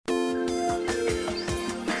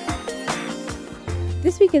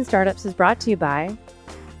This Week in Startups is brought to you by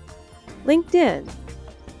LinkedIn.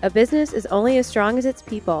 A business is only as strong as its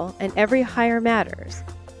people, and every hire matters.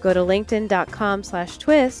 Go to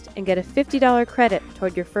linkedin.com/twist and get a $50 credit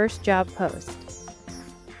toward your first job post.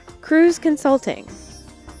 Cruise Consulting,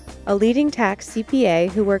 a leading tax CPA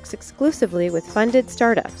who works exclusively with funded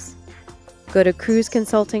startups. Go to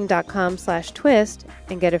cruiseconsulting.com/twist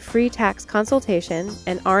and get a free tax consultation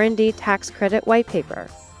and R&D tax credit white paper.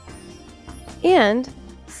 And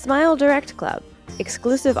Smile Direct Club,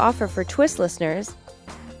 exclusive offer for Twist listeners.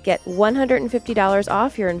 Get $150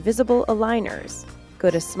 off your invisible aligners.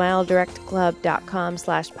 Go to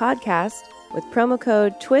smiledirectclub.com/podcast with promo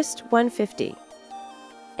code TWIST150.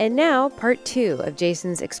 And now, part 2 of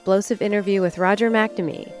Jason's explosive interview with Roger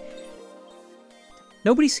McNamee.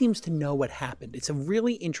 Nobody seems to know what happened. It's a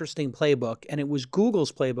really interesting playbook, and it was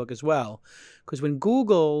Google's playbook as well. Because when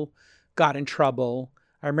Google got in trouble,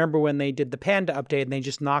 I remember when they did the Panda update and they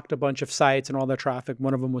just knocked a bunch of sites and all their traffic.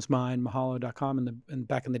 One of them was mine, mahalo.com,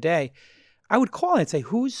 back in the day. I would call and say,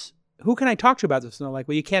 who can I talk to about this? And they're like,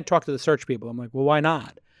 well, you can't talk to the search people. I'm like, well, why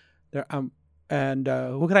not? Who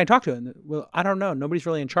can I talk to? And well, I don't know. Nobody's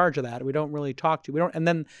really in charge of that. We don't really talk to. And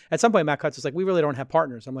then at some point, Matt Cutts is like, we really don't have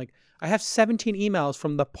partners. I'm like, I have 17 emails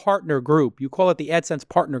from the partner group. You call it the AdSense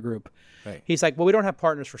partner group. Right. He's like, well, we don't have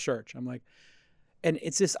partners for search. I'm like, and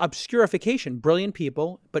it's this obscurification, brilliant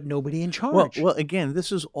people, but nobody in charge. Well, again,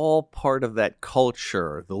 this is all part of that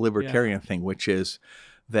culture, the libertarian thing, which is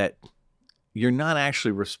that you're not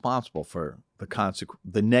actually responsible for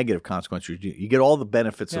the negative consequences. You get all the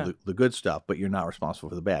benefits of the good stuff, but you're not responsible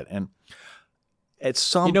for the bad. And at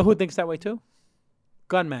some, you know who thinks that way too?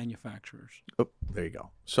 Gun manufacturers. Oh, there you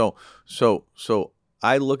go. So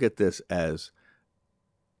I look at this as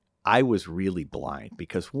I was really blind,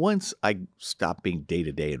 because once I stopped being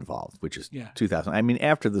day-to-day involved, which is 2000. I mean,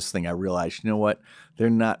 after this thing, I realized, you know what?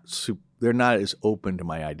 They're not as open to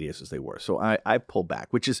my ideas as they were. So I pull back,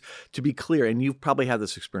 which is, to be clear, and you've probably had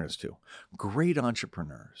this experience too, great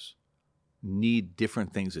entrepreneurs need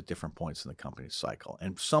different things at different points in the company's cycle.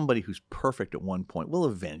 And somebody who's perfect at one point will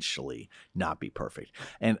eventually not be perfect.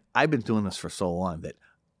 And I've been doing this for so long that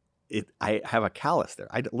I have a callus there.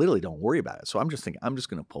 I literally don't worry about it. So I'm just thinking, I'm just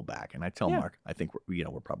going to pull back. And I tell Mark, I think we're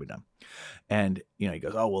probably done. And he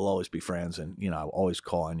goes, oh, we'll always be friends. And I'll always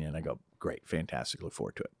call on you. And I go, great, fantastic, look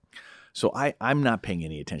forward to it. So I'm not paying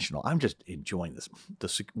any attention. I'm just enjoying this.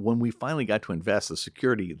 When we finally got to invest, the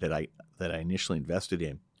security that I initially invested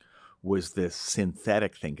in was this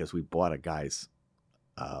synthetic thing, because we bought a guy's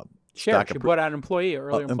Share. You bought out an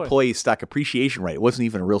employee stock appreciation right. It wasn't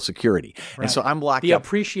even a real security. Right. And so I'm locked up. The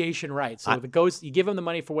appreciation right. So if it goes, you give them the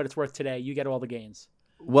money for what it's worth today, you get all the gains.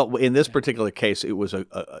 Well, in this particular case, it was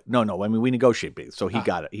no. I mean, we negotiated, so he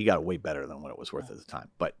got it. He got it way better than what it was worth at the time.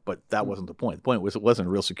 But that wasn't the point. The point was it wasn't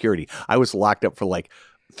real security. I was locked up for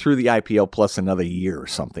through the IPO plus another year or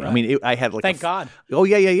something. Right. I mean, I had thank God. Oh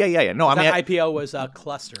yeah. No, I mean, IPO was a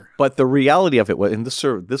cluster. But the reality of it was, and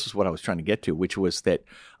this is what I was trying to get to, which was that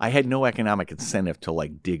I had no economic incentive to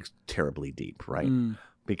dig terribly deep, right?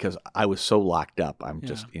 Because I was so locked up. I'm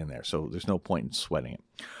just in there, so there's no point in sweating it.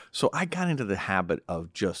 So I got into the habit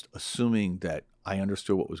of just assuming that I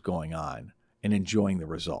understood what was going on and enjoying the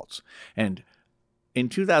results. And in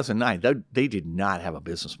 2009, they did not have a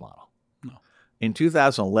business model. In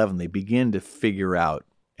 2011, they began to figure out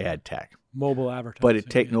ad tech. Mobile advertising. But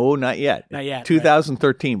not yet. Not yet.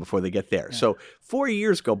 2013 before they get there. Yeah. So 4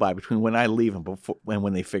 years go by between when I leave and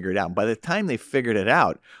when they figure it out. And by the time they figured it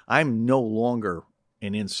out, I'm no longer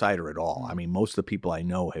an insider at all. I mean, most of the people I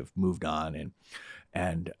know have moved on.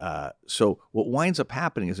 And so what winds up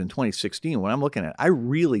happening is in 2016, when I'm looking at it, I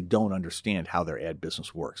really don't understand how their ad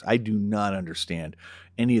business works. I do not understand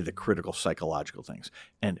any of the critical psychological things.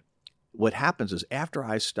 And what happens is, after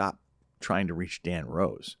I stop trying to reach Dan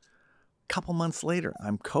Rose, a couple months later,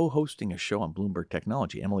 I'm co-hosting a show on Bloomberg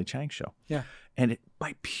Technology, Emily Chang's show. Yeah. And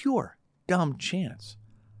by pure dumb chance,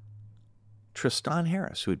 Tristan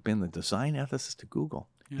Harris, who had been the design ethicist at Google,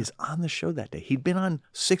 is on the show that day. He'd been on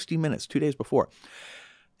 60 Minutes 2 days before.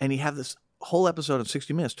 And he had this whole episode of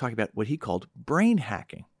 60 Minutes talking about what he called brain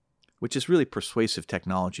hacking, which is really persuasive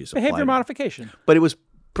technology. Behavior modification. But it was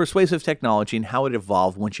persuasive technology and how it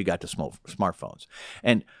evolved once you got to smartphones.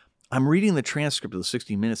 And I'm reading the transcript of the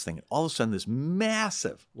 60 Minutes thing, and all of a sudden this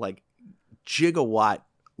massive, gigawatt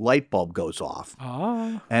light bulb goes off.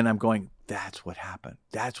 Oh. And I'm going, that's what happened.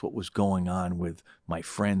 That's what was going on with my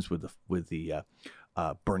friends with the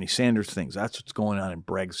Bernie Sanders things. That's what's going on in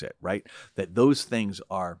Brexit, right? That those things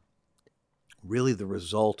are really the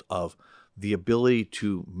result of the ability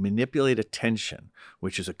to manipulate attention,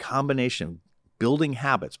 which is a combination of building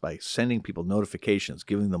habits by sending people notifications,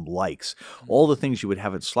 giving them likes, all the things you would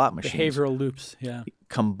have in slot machines. Behavioral loops, yeah.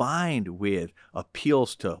 Combined with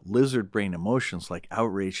appeals to lizard brain emotions like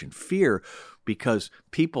outrage and fear, because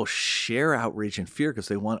people share outrage and fear because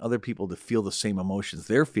they want other people to feel the same emotions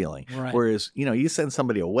they're feeling. Right. Whereas, you send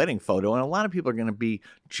somebody a wedding photo and a lot of people are going to be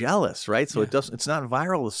jealous, right? So it's not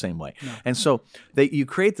viral the same way. No. And so you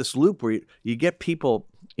create this loop where you get people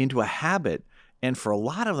into a habit, and for a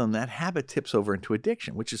lot of them, that habit tips over into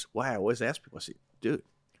addiction, which is why I always ask people, I say, dude,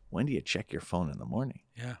 when do you check your phone in the morning?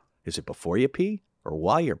 Yeah. Is it before you pee or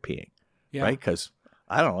while you're peeing? Yeah. Right? Because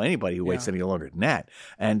I don't know anybody who waits any longer than that.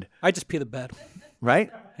 And I just pee the bed. Right?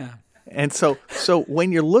 Yeah. And so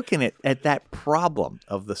when you're looking at that problem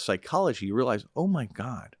of the psychology, you realize, oh my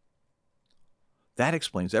God, that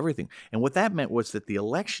explains everything. And what that meant was that the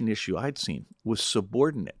election issue I'd seen was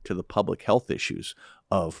subordinate to the public health issues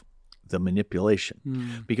of the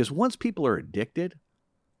manipulation. Because once people are addicted,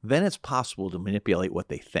 then it's possible to manipulate what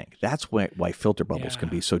they think. That's why filter bubbles can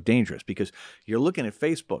be so dangerous, because you're looking at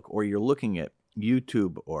Facebook or you're looking at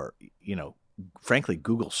YouTube or, frankly,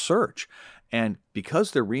 Google search. And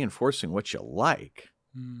because they're reinforcing what you like,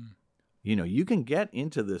 you can get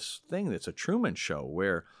into this thing that's a Truman Show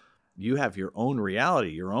where you have your own reality,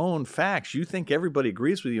 your own facts. You think everybody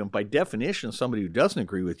agrees with you. And by definition, somebody who doesn't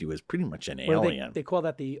agree with you is pretty much an alien. They call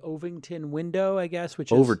that the Overton window, I guess,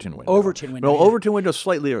 which Overton is... window. Overton window. No, Overton window is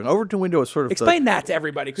slightly different. Overton window is sort of... Explain that to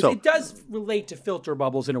everybody, because it does relate to filter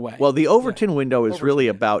bubbles in a way. Well, the Overton window is really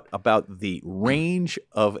about the range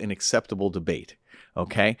of an acceptable debate.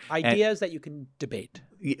 Okay? Ideas that you can debate.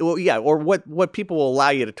 Well, yeah, or what people will allow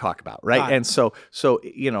you to talk about, right? And so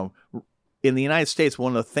in the United States,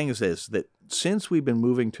 one of the things is that since we've been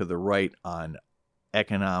moving to the right on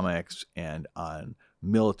economics and on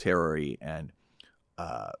military and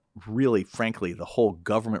really, frankly, the whole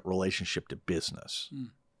government relationship to business,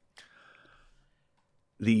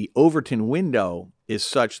 the Overton window is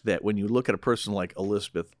such that when you look at a person like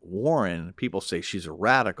Elizabeth Warren, people say she's a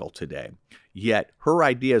radical today. Yet her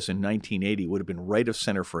ideas in 1980 would have been right of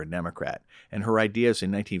center for a Democrat, and her ideas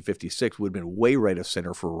in 1956 would have been way right of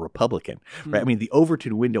center for a Republican. Right? I mean, the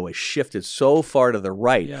Overton window has shifted so far to the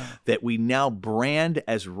right that we now brand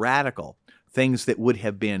as radical things that would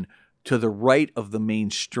have been to the right of the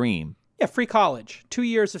mainstream. Yeah, free college, 2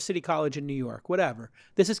 years of city college in New York, whatever.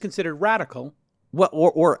 This is considered radical. Well,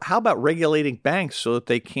 or how about regulating banks so that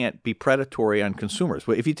they can't be predatory on consumers?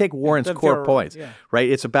 If you take Warren's core points, right,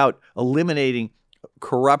 it's about eliminating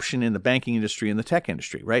corruption in the banking industry and the tech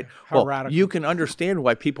industry, right? Radical. You can understand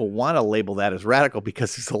why people want to label that as radical,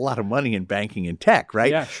 because there's a lot of money in banking and tech,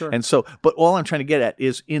 right? Yeah, sure. And so, but all I'm trying to get at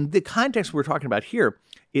is, in the context we're talking about here,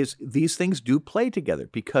 is these things do play together,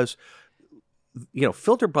 because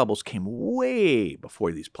filter bubbles came way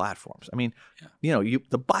before these platforms. I mean,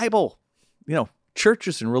 the Bible,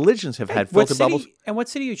 churches and religions have had filter bubbles. And what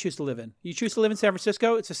city do you choose to live in? You choose to live in San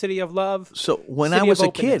Francisco? It's a city of love. So when I was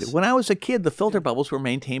a kid, the filter bubbles were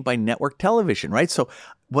maintained by network television, right? So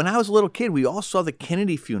when I was a little kid, we all saw the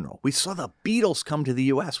Kennedy funeral. We saw the Beatles come to the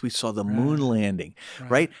U.S. We saw the moon landing,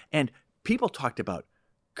 right? And people talked about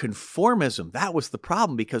conformism. That was the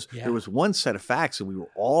problem, because there was one set of facts and we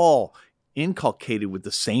were all inculcated with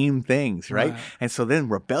the same things, right? And so then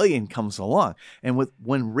rebellion comes along. And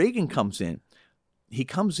when Reagan comes in, he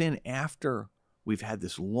comes in after we've had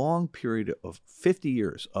this long period of 50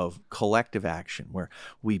 years of collective action where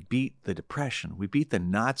we beat the Depression, we beat the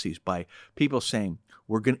Nazis by people saying,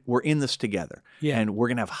 we're in this together, and we're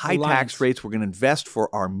going to have high tax rates, we're going to invest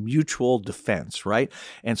for our mutual defense, right?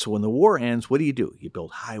 And so when the war ends, what do? You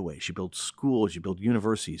build highways, you build schools, you build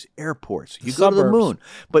universities, airports, you go to the moon.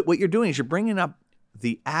 But what you're doing is you're bringing up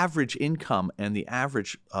the average income and the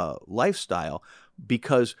average lifestyle,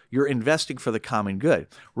 because you're investing for the common good,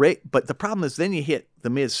 right? But the problem is then you hit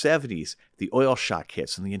the mid-'70s, the oil shock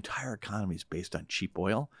hits, and the entire economy is based on cheap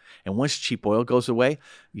oil. And once cheap oil goes away,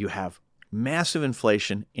 you have massive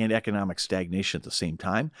inflation and economic stagnation at the same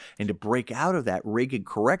time. And to break out of that, Reagan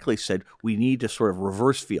correctly said we need to sort of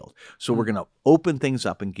reverse field. So we're going to open things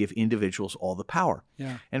up and give individuals all the power.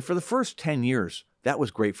 Yeah. And for the first 10 years, that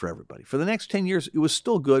was great for everybody. For the next 10 years, it was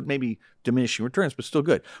still good, maybe diminishing returns, but still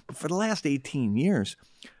good. But for the last 18 years,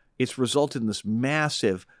 it's resulted in this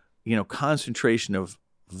massive, concentration of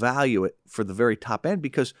value for the very top end,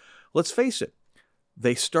 because let's face it,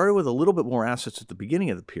 they started with a little bit more assets at the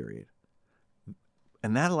beginning of the period.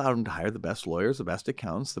 And that allowed them to hire the best lawyers, the best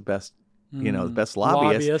accountants, the best, the best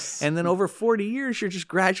lobbyists. And then over 40 years, you're just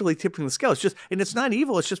gradually tipping the scale. And it's not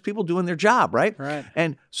evil. It's just people doing their job, right? Right.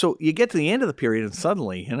 And so you get to the end of the period and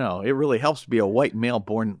suddenly, it really helps to be a white male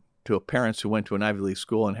born to parents who went to an Ivy League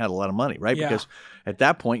school and had a lot of money, right? Yeah. Because at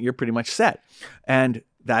that point, you're pretty much set. And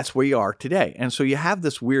that's where you are today. And so you have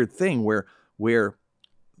this weird thing where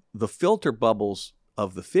the filter bubbles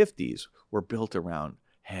of the 50s were built around,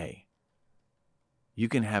 hey, you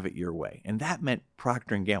can have it your way. And that meant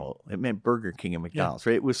Procter & Gamble. It meant Burger King and McDonald's,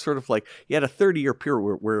 right? It was sort of like you had a 30-year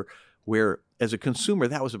period where as a consumer,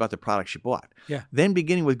 that was about the products you bought. Yeah. Then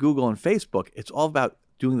beginning with Google and Facebook, it's all about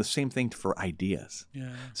doing the same thing for ideas.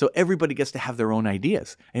 Yeah. So everybody gets to have their own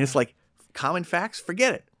ideas. And it's like common facts,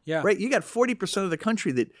 forget it. Yeah. Right? You got 40% of the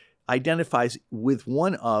country that identifies with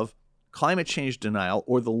one of climate change denial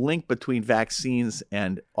or the link between vaccines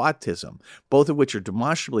and autism, both of which are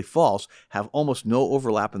demonstrably false, have almost no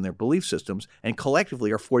overlap in their belief systems, and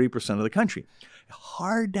collectively are 40% of the country.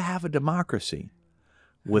 Hard to have a democracy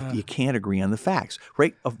with you can't agree on the facts,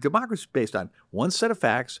 right? A democracy is based on one set of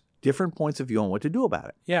facts, different points of view on what to do about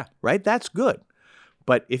it. Yeah. Right? That's good.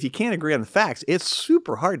 But if you can't agree on the facts, it's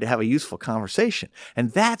super hard to have a useful conversation.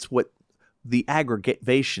 And that's what the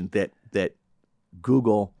aggregation that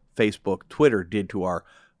Google, Facebook, Twitter did to our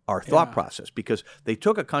thought process, because they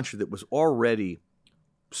took a country that was already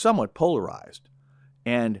somewhat polarized,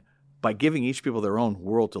 and by giving each people their own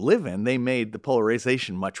world to live in, they made the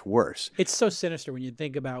polarization much worse. It's so sinister when you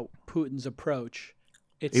think about Putin's approach.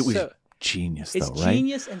 It was genius, though, right? It's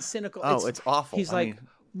genius and cynical. Oh, it's awful. He's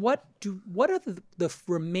what are the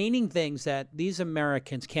remaining things that these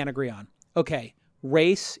Americans can't agree on? Okay,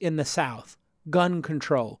 race in the South, gun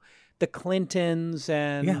control, the Clintons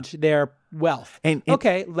and their wealth. And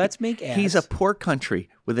okay, let's make ads. He's a poor country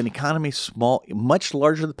with an economy small, much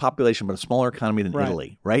larger than the population, but a smaller economy than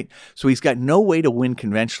Italy, right? So he's got no way to win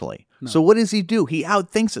conventionally. No. So what does he do? He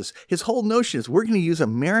outthinks us. His whole notion is we're going to use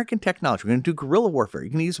American technology. We're going to do guerrilla warfare. You're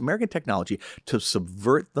going to use American technology to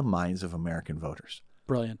subvert the minds of American voters.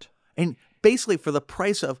 Brilliant. And basically for the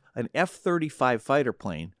price of an F-35 fighter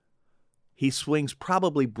plane, he swings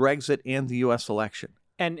probably Brexit and the U.S. election.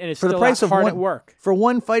 And it's for still the price of hard at work. For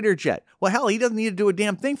one fighter jet. Well, hell, he doesn't need to do a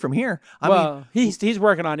damn thing from here. I mean, he's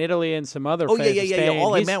working on Italy and some other phases. Yeah.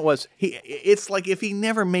 All I meant was, it's like if he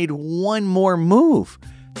never made one more move.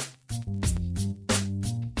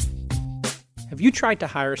 Have you tried to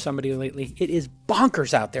hire somebody lately? It is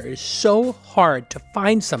bonkers out there. It is so hard to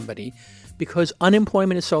find somebody because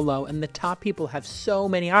unemployment is so low and the top people have so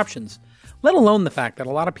many options. Let alone the fact that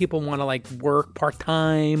a lot of people want to work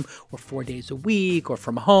part-time or 4 days a week or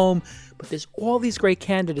from home. But there's all these great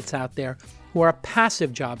candidates out there who are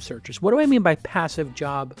passive job searchers. What do I mean by passive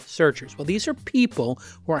job searchers? Well, these are people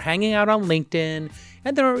who are hanging out on LinkedIn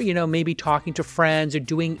and they're, maybe talking to friends or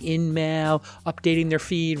doing in-mail, updating their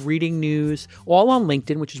feed, reading news, all on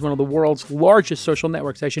LinkedIn, which is one of the world's largest social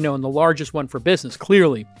networks, as you know, and the largest one for business,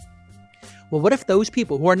 clearly. Well, what if those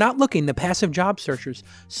people who are not looking, the passive job searchers,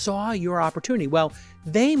 saw your opportunity? Well,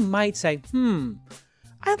 they might say,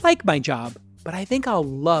 I like my job, but I think I'll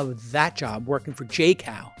love that job working for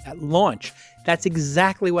JCal at launch. That's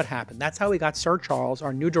exactly what happened. That's how we got Sir Charles,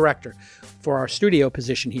 our new director, for our studio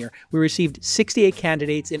position here. We received 68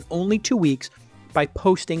 candidates in only 2 weeks by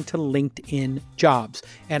posting to LinkedIn Jobs.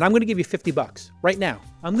 And I'm going to give you $50 right now.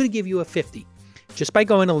 I'm going to give you a 50 just by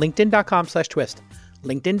going to linkedin.com/twist.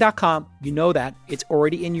 LinkedIn.com, you know that. It's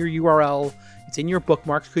already in your URL. It's in your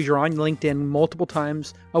bookmarks because you're on LinkedIn multiple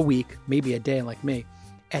times a week, maybe a day like me.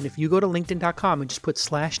 And if you go to LinkedIn.com and just put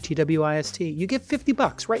 /TWIST, you get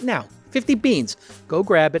 $50 right now. 50 beans. Go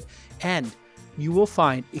grab it and you will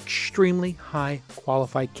find extremely high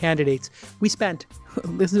qualified candidates. We spent,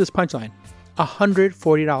 listen to this punchline,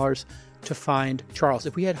 $140 to find Charles.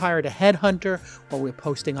 If we had hired a headhunter or we were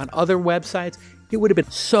posting on other websites, it would have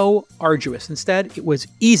been so arduous. Instead, it was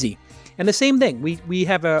easy. And the same thing, we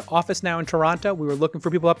have an office now in Toronto. We were looking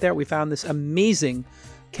for people up there. We found this amazing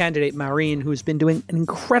candidate, Maureen, who's been doing an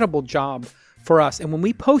incredible job for us. And when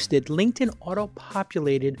we posted, LinkedIn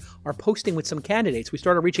auto-populated our posting with some candidates. We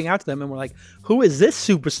started reaching out to them and we're like, who is this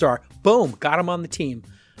superstar? Boom, got him on the team.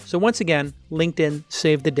 So once again, LinkedIn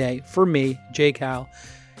saved the day for me, JCal.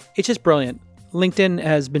 It's just brilliant. LinkedIn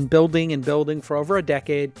has been building and building for over a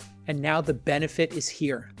decade. And now the benefit is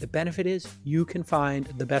here. The benefit is you can find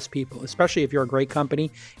the best people, especially if you're a great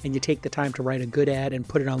company and you take the time to write a good ad and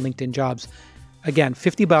put it on LinkedIn Jobs. Again,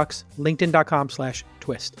 $50,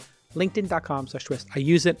 linkedin.com/twist. LinkedIn.com/twist. I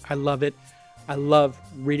use it. I love it. I love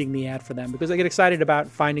reading the ad for them because I get excited about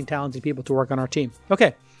finding talented people to work on our team.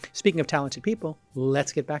 Okay, speaking of talented people,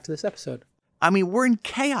 let's get back to this episode. I mean, we're in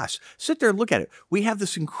chaos. Sit there and look at it. We have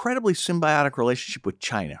this incredibly symbiotic relationship with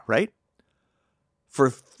China, right? For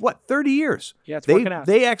 30 years? Yeah, it's working out.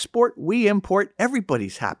 They export, we import,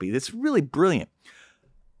 everybody's happy. That's really brilliant.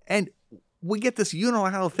 And we get this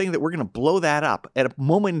unilateral thing that we're going to blow that up at a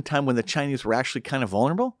moment in time when the Chinese were actually kind of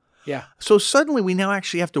vulnerable. Yeah. So suddenly we now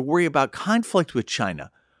actually have to worry about conflict with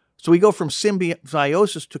China. So we go from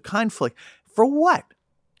symbiosis to conflict. For what?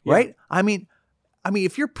 Yeah. Right? I mean,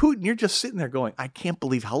 if you're Putin, you're just sitting there going, I can't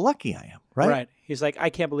believe how lucky I am. Right? Right. He's like, I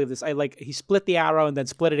can't believe this. He split the arrow and then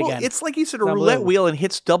split it again. It's like he's at a roulette wheel and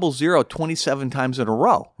hits 00 27 times in a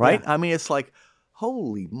row. Right? Yeah. I mean, it's like,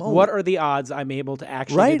 holy moly. What are the odds I'm able to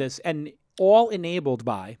actually do this? And all enabled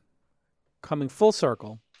by, coming full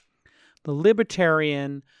circle, the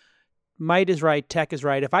libertarian, might is right, tech is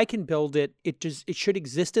right. If I can build it, it should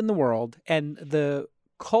exist in the world. And the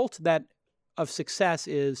cult of success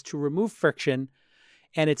is to remove friction.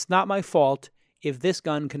 And it's not my fault if this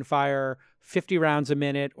gun can fire 50 rounds a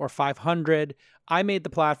minute or 500. I made the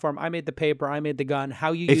platform. I made the paper. I made the gun.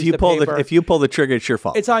 How you use the paper. If you pull the trigger, it's your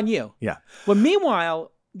fault. It's on you. Yeah. Well,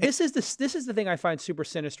 meanwhile, this is the thing I find super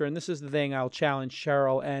sinister, and this is the thing I'll challenge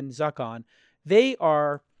Cheryl and Zuck on. They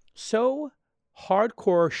are so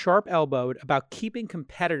hardcore, sharp-elbowed about keeping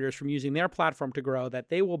competitors from using their platform to grow that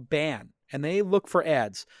they will ban, and they look for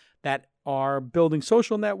ads that are building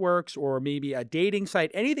social networks or maybe a dating site,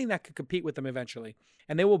 anything that could compete with them eventually.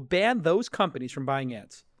 And they will ban those companies from buying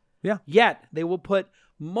ads. Yeah. Yet they will put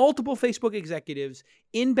multiple Facebook executives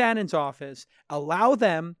in Bannon's office, allow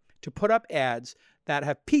them to put up ads that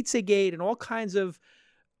have Pizzagate and all kinds of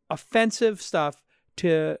offensive stuff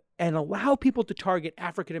and allow people to target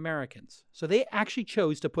African Americans. So they actually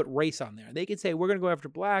chose to put race on there. They can say, we're going to go after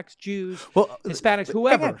blacks, Jews, Hispanics,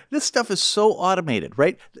 whoever. Again, this stuff is so automated,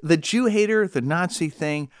 right? The Jew hater, the Nazi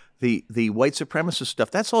thing, the white supremacist stuff,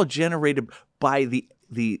 that's all generated by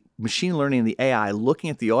the machine learning and the AI looking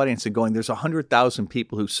at the audience and going, there's 100,000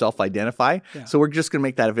 people who self-identify, so we're just going to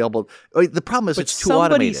make that available. The problem is it's too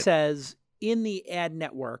automated. Somebody says in the ad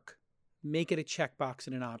network, make it a checkbox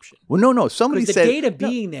and an option. Well, no. Somebody said the data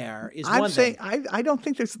being there is one thing. I don't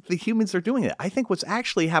think the humans are doing it. I think what's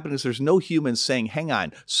actually happening is there's no humans saying, hang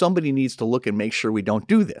on, somebody needs to look and make sure we don't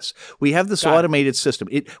do this. We have this automated system.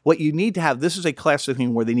 What you need to have, this is a classic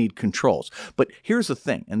thing where they need controls. But here's the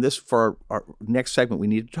thing, and this for our next segment we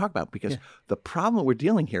need to talk about, because the problem we're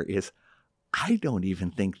dealing here is I don't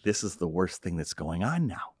even think this is the worst thing that's going on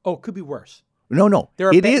now. Oh, it could be worse. No. There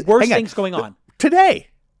are worse things going on. Today.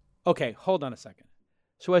 Okay, hold on a second.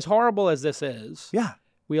 So as horrible as this is,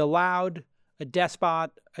 we allowed a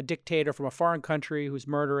despot, a dictator from a foreign country who's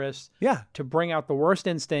murderous to bring out the worst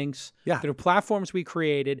instincts through platforms we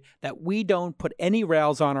created that we don't put any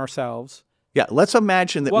rails on ourselves. Yeah, let's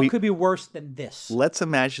imagine that what could be worse than this? Let's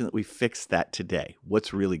imagine that we fix that today.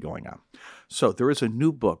 What's really going on? So there is a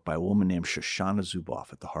new book by a woman named Shoshana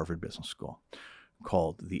Zuboff at the Harvard Business School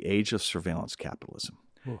called The Age of Surveillance Capitalism.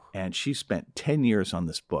 And she spent 10 years on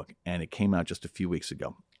this book, and it came out just a few weeks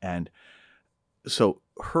ago. And so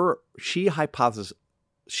she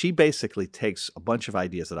basically takes a bunch of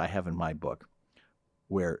ideas that I have in my book,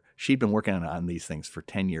 where she'd been working on these things for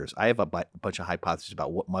 10 years. I have a bunch of hypotheses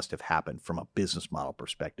about what must have happened from a business model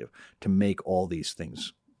perspective to make all these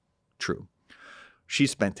things true. She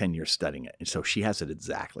spent 10 years studying it, and so she has it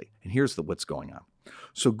exactly. And here's what's going on.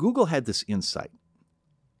 So Google had this insight,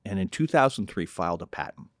 and in 2003 filed a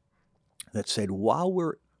patent that said, while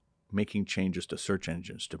we're making changes to search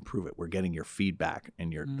engines to improve it, we're getting your feedback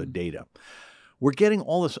and the data. We're getting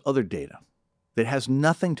all this other data that has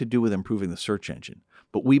nothing to do with improving the search engine,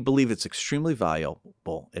 but we believe it's extremely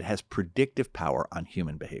valuable. It has predictive power on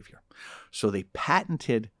human behavior. So they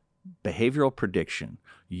patented behavioral prediction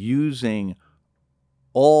using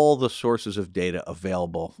all the sources of data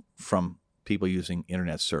available from people using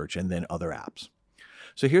internet search and then other apps.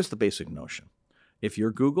 So here's the basic notion. If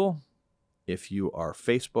you're Google, if you are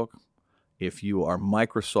Facebook, if you are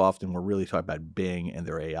Microsoft, and we're really talking about Bing and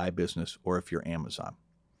their AI business, or if you're Amazon,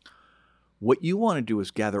 what you want to do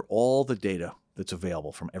is gather all the data that's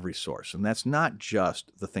available from every source. And that's not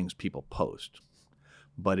just the things people post,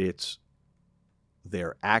 but it's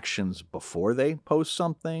their actions before they post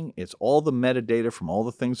something. It's all the metadata from all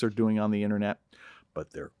the things they're doing on the internet,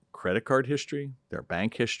 but their credit card history, their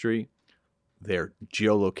bank history, their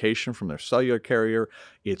geolocation from their cellular carrier.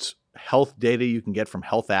 It's health data you can get from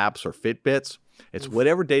health apps or Fitbits. It's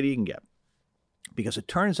whatever data you can get. Because it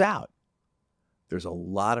turns out there's a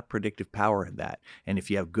lot of predictive power in that. And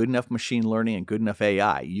if you have good enough machine learning and good enough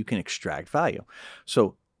AI, you can extract value.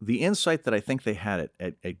 So the insight that I think they had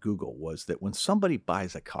at Google was that when somebody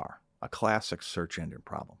buys a car, a classic search engine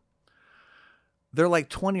problem, they're like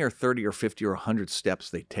 20 or 30 or 50 or 100 steps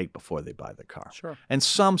they take before they buy the car. Sure. And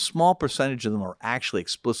some small percentage of them are actually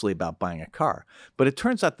explicitly about buying a car. But it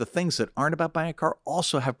turns out the things that aren't about buying a car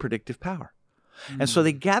also have predictive power. And so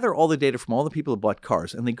they gather all the data from all the people who bought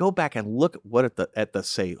cars, and they go back and look at the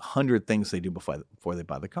say 100 things they do before they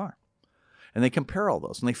buy the car. And they compare all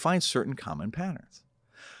those, and they find certain common patterns.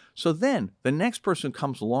 So then the next person who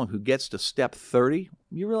comes along who gets to step 30,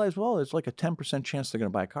 you realize, well, there's like a 10% chance they're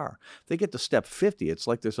going to buy a car. If they get to step 50, it's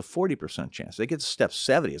like there's a 40% chance. They get to step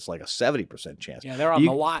 70, it's like a 70% chance. Yeah, they're on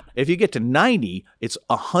the lot. If you get to 90, it's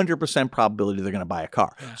 100% probability they're going to buy a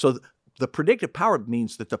car. Yeah. So the predictive power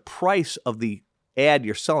means that the price of the ad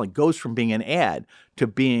you're selling goes from being an ad to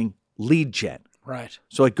being lead gen. Right.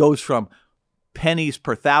 So it goes from pennies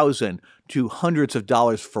per thousand to hundreds of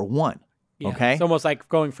dollars for one. Yeah, okay. It's almost like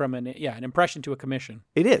going from an impression to a commission.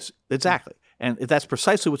 It is. Exactly. And that's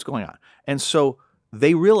precisely what's going on. And so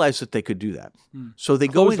they realize that they could do that. So they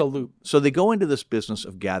Close the loop. So they go into this business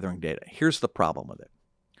of gathering data. Here's the problem with it.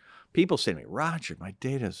 People say to me, Roger, my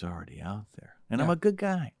data is already out there. And I'm a good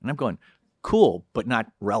guy. And I'm going, cool, but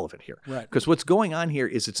not relevant here. Right. Because what's going on here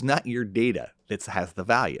is it's not your data that has the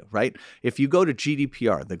value, right? If you go to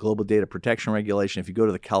GDPR, the Global Data Protection Regulation, if you go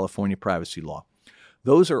to the California privacy law,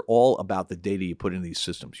 those are all about the data you put in these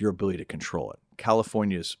systems, your ability to control it.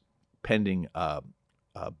 California's pending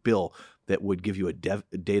bill that would give you a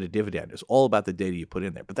data dividend is all about the data you put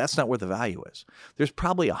in there. But that's not where the value is. There's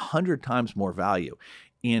probably 100 times more value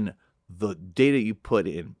in the data you put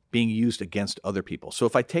in being used against other people. So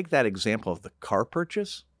if I take that example of the car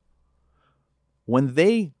purchase, when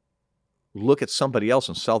they look at somebody else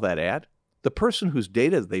and sell that ad, the person whose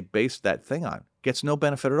data they based that thing on gets no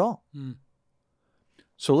benefit at all.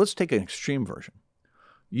 So let's take an extreme version.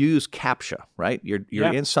 You use CAPTCHA, right?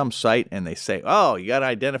 You're in some site and they say, oh, you got to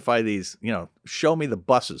identify these, show me the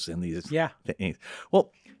buses in these things.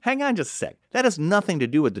 Well, hang on just a sec. That has nothing to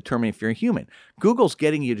do with determining if you're a human. Google's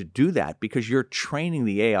getting you to do that because you're training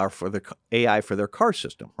the AI for their car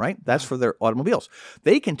system, right? That's for their automobiles.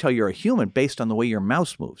 They can tell you're a human based on the way your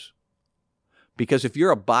mouse moves. Because if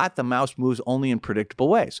you're a bot, the mouse moves only in predictable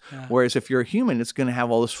ways. Whereas if you're a human, it's going to have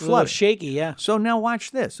all this flutter. A little shaky, yeah. So now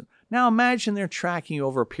watch this. Now imagine they're tracking you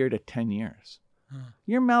over a period of 10 years.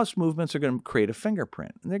 Your mouse movements are going to create a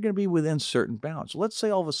fingerprint, and they're going to be within certain bounds. Let's say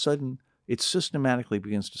all of a sudden it systematically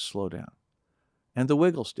begins to slow down, and the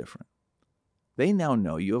wiggle's different. They now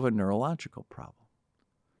know you have a neurological problem.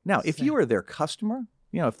 Now, if you were their customer,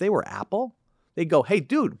 if they were Apple, they go, hey,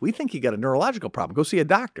 dude, we think you got a neurological problem. Go see a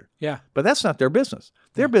doctor. Yeah. But that's not their business.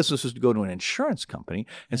 Their business is to go to an insurance company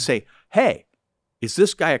and say, hey, is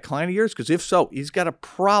this guy a client of yours? Because if so, he's got a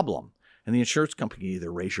problem. And the insurance company can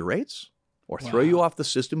either raise your rates or throw you off the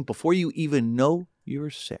system before you even know you're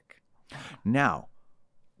sick. Now,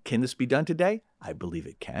 can this be done today? I believe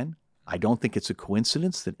it can. I don't think it's a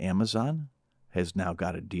coincidence that Amazon has now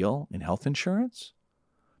got a deal in health insurance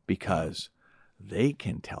because they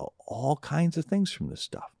can tell all kinds of things from this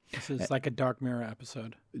stuff. This is like a Dark Mirror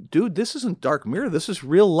episode. Dude, this isn't Dark Mirror. This is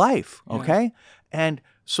real life, okay? Yeah. And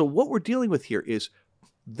so what we're dealing with here is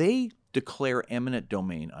they declare eminent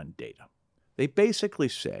domain on data. They basically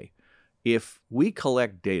say, if we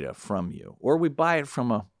collect data from you or we buy it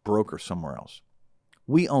from a broker somewhere else,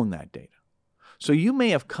 we own that data. So you may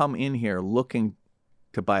have come in here looking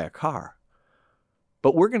to buy a car,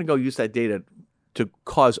 but we're going to go use that data to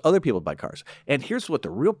cause other people to buy cars. And here's what the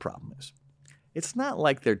real problem is. It's not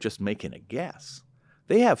like they're just making a guess.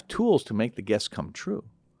 They have tools to make the guess come true.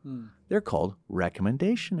 They're called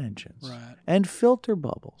recommendation engines and filter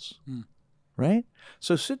bubbles, right?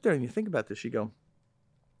 So sit there and you think about this. You go,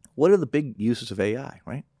 what are the big uses of AI,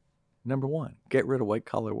 right? Number one, get rid of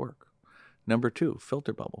white-collar work. Number two,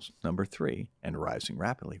 filter bubbles. Number three, and rising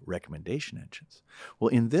rapidly, recommendation engines. Well,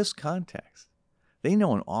 in this context, they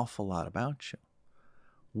know an awful lot about you.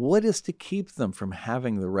 What is to keep them from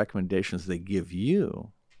having the recommendations they give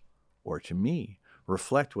you or to me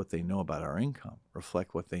reflect what they know about our income,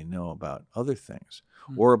 reflect what they know about other things,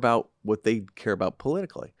 or about what they care about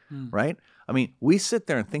politically, right? I mean, we sit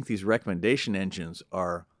there and think these recommendation engines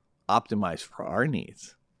are optimized for our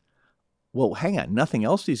needs. Well, hang on. Nothing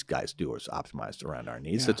else these guys do is optimized around our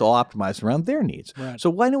needs. It's all optimized around their needs. Right. So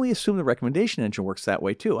why don't we assume the recommendation engine works that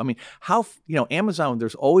way too? I mean, Amazon,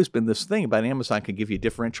 there's always been this thing about Amazon can give you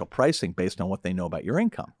differential pricing based on what they know about your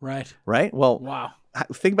income. Right. Right? Well, wow.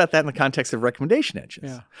 Think about that in the context of recommendation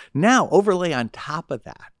engines. Yeah. Now, overlay on top of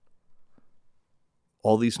that,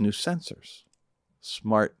 all these new sensors,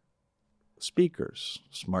 smart speakers,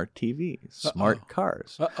 smart TVs, smart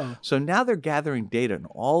cars. So now they're gathering data in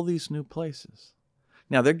all these new places.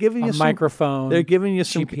 Now they're giving you some microphone. They're giving you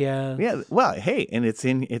some GPS. Yeah. Well, hey, and it's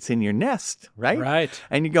in your Nest, right? Right.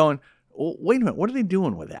 And you're going, well, wait a minute, what are they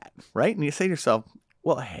doing with that, right? And you say to yourself,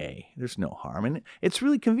 well, hey, there's no harm. And it's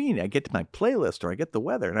really convenient. I get to my playlist or I get the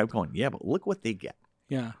weather and I'm going, yeah, but look what they get.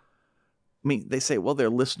 Yeah. I mean, they say, well, they're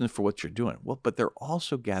listening for what you're doing. Well, but they're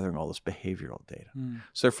also gathering all this behavioral data.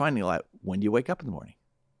 So they're finding out, when do you wake up in the morning?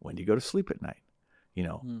 When do you go to sleep at night?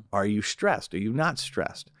 Are you stressed? Are you not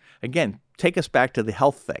stressed? Again, take us back to the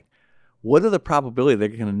health thing. What are the probability they're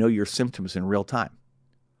going to know your symptoms in real time?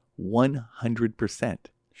 100%.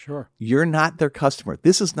 Sure. You're not their customer.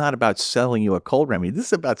 This is not about selling you a cold remedy. This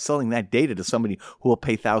is about selling that data to somebody who will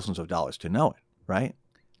pay thousands of dollars to know it, right?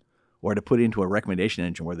 Or to put it into a recommendation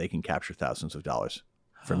engine where they can capture thousands of dollars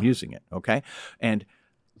from using it, okay? And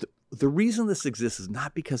the reason this exists is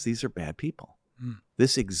not because these are bad people.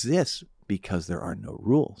 This exists because there are no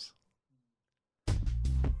rules.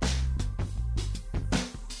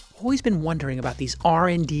 Always been wondering about these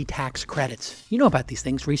R&D tax credits. You know about these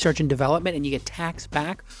things, research and development, and you get tax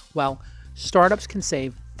back. Well, startups can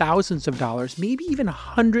save thousands of dollars, maybe even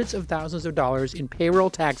hundreds of thousands of dollars in payroll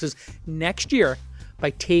taxes next year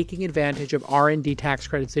by taking advantage of R&D tax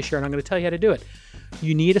credits this year. And I'm going to tell you how to do it.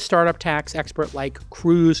 You need a startup tax expert like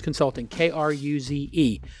Cruise Consulting,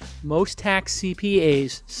 K-R-U-Z-E. Most tax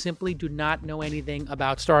CPAs simply do not know anything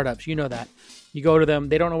about startups. You know that. You go to them,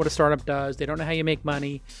 they don't know what a startup does, they don't know how you make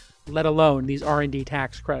money, let alone these R&D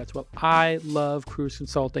tax credits. Well, I love Cruise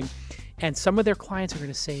Consulting, and some of their clients are going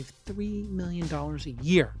to save $3 million a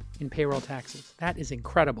year in payroll taxes. That is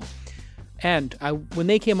incredible. And when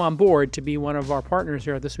they came on board to be one of our partners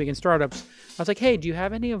here at This Week in Startups, I was like, hey, do you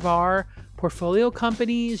have any of our portfolio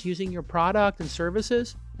companies using your product and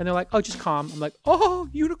services? And they're like, oh, just Calm. I'm like, oh,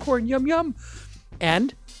 unicorn, yum, yum.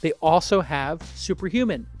 And they also have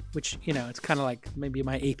Superhuman, which, it's kind of like maybe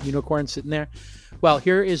my 8th unicorn sitting there. Well,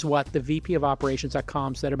 here is what the VP of Operations at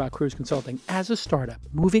Calm said about Cruise Consulting. As a startup,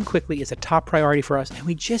 moving quickly is a top priority for us, and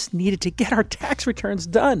we just needed to get our tax returns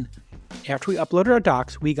done. After we uploaded our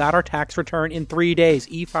docs, we got our tax return in 3 days.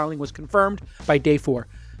 E-filing was confirmed by day 4.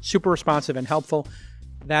 Super responsive and helpful.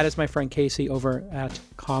 That is my friend Casey over at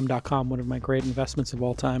calm.com, one of my great investments of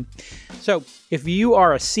all time. So if you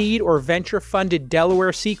are a seed or venture-funded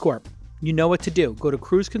Delaware C Corp, you know what to do. Go to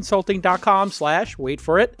cruiseconsulting.com/ wait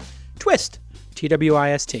for it, twist,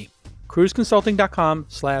 TWIST.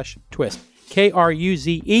 cruiseconsulting.com/twist.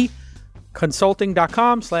 KRUZE,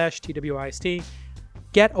 consulting.com/TWIST.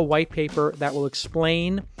 Get a white paper that will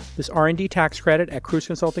explain this R&D tax credit at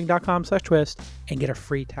cruiseconsulting.com/twist and get a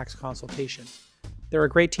free tax consultation. They're a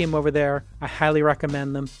great team over there. I highly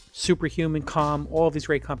recommend them. Superhuman, Calm, all of these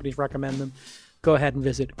great companies recommend them. Go ahead and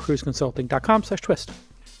visit cruiseconsulting.com/twist.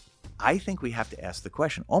 I think we have to ask the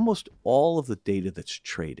question. Almost all of the data that's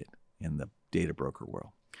traded in the data broker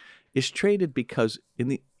world is traded because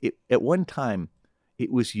at one time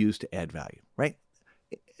it was used to add value, right?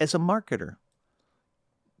 As a marketer,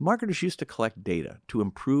 marketers used to collect data to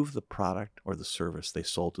improve the product or the service they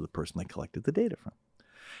sold to the person they collected the data from.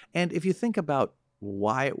 And if you think about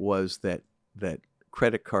why it was that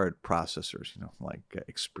credit card processors, like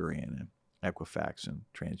Experian and Equifax and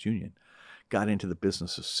TransUnion, got into the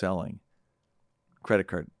business of selling credit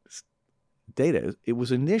card data, it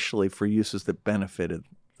was initially for uses that benefited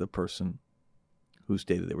the person whose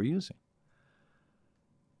data they were using.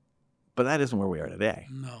 But that isn't where we are today.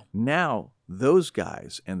 No. Now, those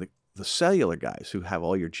guys and the cellular guys who have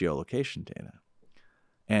all your geolocation data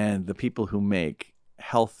and the people who make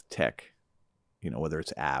health tech, whether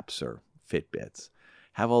it's apps or Fitbits,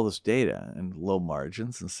 have all this data and low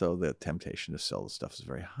margins. And so the temptation to sell the stuff is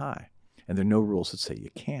very high. And there are no rules that say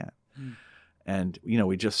you can't. And,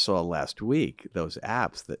 we just saw last week those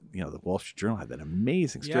apps that, the Wall Street Journal had that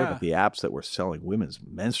amazing story about the apps that were selling women's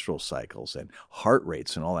menstrual cycles and heart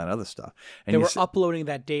rates and all that other stuff. And they were uploading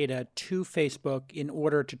that data to Facebook in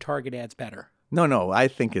order to target ads better. No, I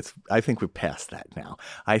think we're past that now.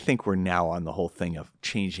 I think we're now on the whole thing of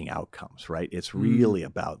changing outcomes, right? It's really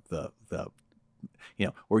about the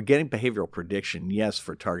we're getting behavioral prediction, yes,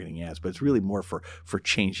 for targeting ads, but it's really more for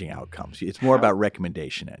changing outcomes. It's more about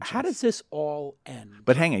recommendation engines. How does this all end?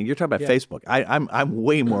 But hang on, you're talking about Facebook. I'm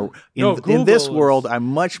way more in this world. I'm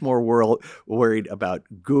much more worried about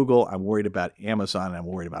Google. I'm worried about Amazon. I'm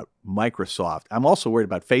worried about Microsoft. I'm also worried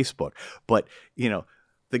about Facebook. But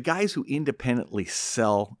the guys who independently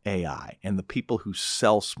sell AI and the people who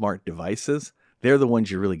sell smart devices, they're the ones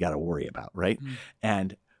you really got to worry about, right?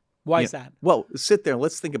 And why is that? Well, sit there and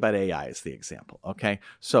let's think about AI as the example, okay?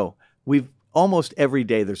 So we've almost every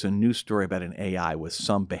day there's a news story about an AI with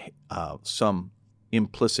some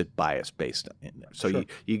implicit bias based in there. So Sure.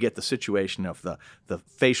 you get the situation of the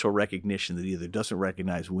facial recognition that either doesn't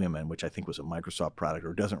recognize women, which I think was a Microsoft product,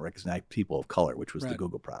 or doesn't recognize people of color, which was the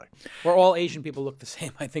Google product. Or all Asian people look the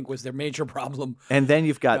same, I think was their major problem. And then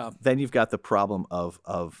you've got the problem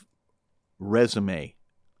of resume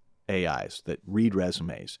AIs that read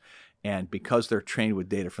resumes. And because they're trained with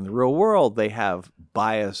data from the real world, they have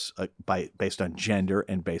bias based on gender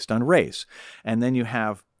and based on race. And then you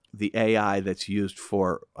have the AI that's used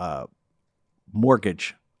for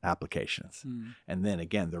mortgage applications. And then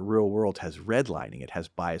again, the real world has redlining. It has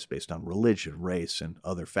bias based on religion, race, and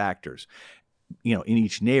other factors, in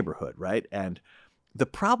each neighborhood, right? And the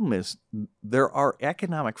problem is there are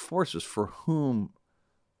economic forces for whom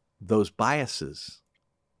those biases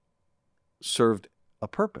served a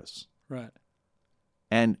purpose. Right.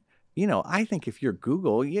 And, I think if you're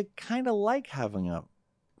Google, you kind of like having a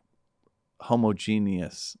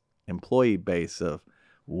homogeneous employee base of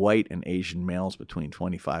white and Asian males between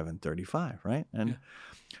 25 and 35, right? And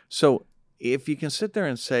so if you can sit there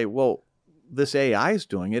and say, well, this AI is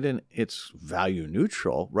doing it and it's value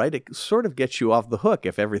neutral, right? It sort of gets you off the hook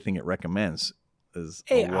if everything it recommends is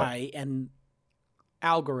AI and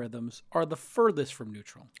algorithms are the furthest from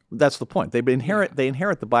neutral. That's the point. They inherit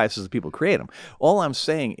the biases of people who create them. All I'm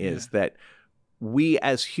saying is that we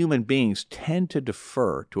as human beings tend to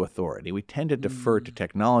defer to authority. We tend to defer to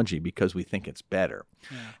technology because we think it's better.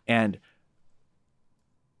 Yeah. And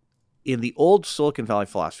in the old Silicon Valley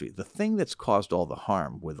philosophy, the thing that's caused all the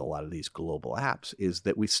harm with a lot of these global apps is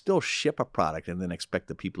that we still ship a product and then expect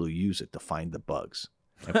the people who use it to find the bugs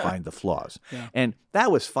and find the flaws. Yeah. And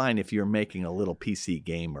that was fine if you're making a little PC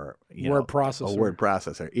game or a word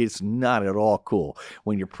processor. It's not at all cool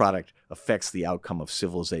when your product affects the outcome of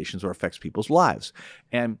civilizations or affects people's lives.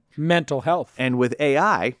 And mental health. And with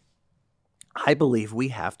AI, I believe we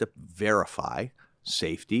have to verify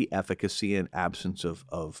safety, efficacy, and absence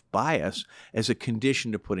of bias as a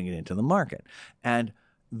condition to putting it into the market. And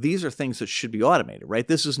these are things that should be automated, right?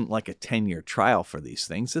 This isn't like a 10-year trial for these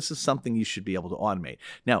things. This is something you should be able to automate.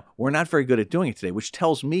 Now, we're not very good at doing it today, which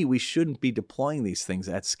tells me we shouldn't be deploying these things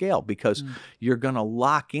at scale because you're going to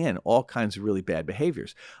lock in all kinds of really bad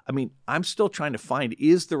behaviors. I mean, I'm still trying to find,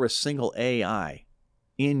 is there a single AI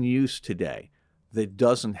in use today that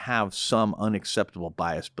doesn't have some unacceptable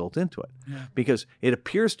bias built into it? Yeah. Because it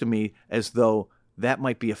appears to me as though that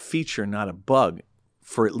might be a feature, not a bug,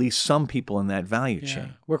 for at least some people in that value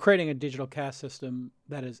chain. We're creating a digital caste system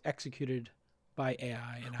that is executed by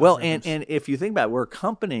AI. And if you think about it, we're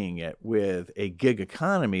accompanying it with a gig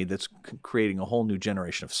economy that's creating a whole new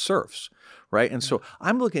generation of serfs, right? And so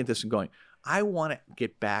I'm looking at this and going, I want to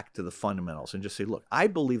get back to the fundamentals and just say, look, I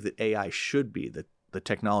believe that AI should be the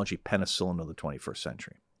technology penicillin of the 21st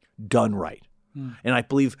century, done right. And I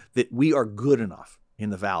believe that we are good enough in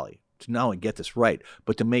the Valley to not only get this right,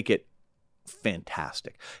 but to make it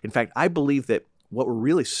fantastic. In fact, I believe that what we're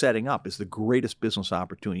really setting up is the greatest business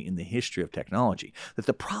opportunity in the history of technology. That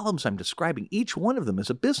the problems I'm describing, each one of them is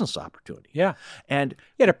a business opportunity. Yeah. And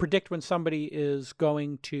to predict when somebody is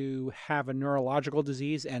going to have a neurological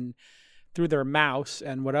disease and through their mouse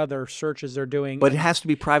and what other searches they're doing. But it has to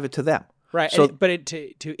be private to them. Right. So,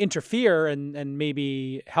 to interfere and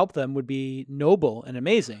maybe help them would be noble and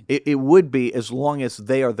amazing. It would be as long as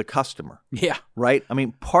they are the customer. Yeah. Right? I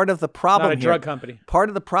mean, part of the problem Not a drug company. Part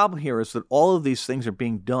of the problem here is that all of these things are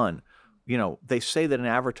being done. They say that in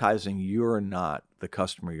advertising, you're not the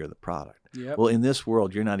customer, you're the product. Yep. Well, in this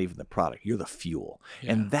world, you're not even the product. You're the fuel.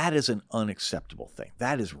 Yeah. And that is an unacceptable thing.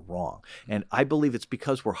 That is wrong. And I believe it's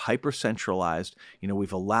because we're hyper-centralized.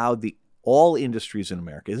 We've allowed all industries in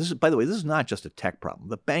America. By the way, this is not just a tech problem.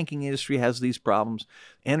 The banking industry has these problems.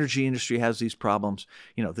 Energy industry has these problems.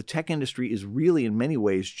 The tech industry is really, in many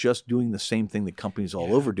ways, just doing the same thing that companies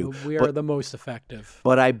all over do. We are the most effective.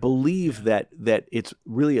 But I believe that it's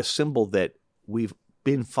really a symbol that we've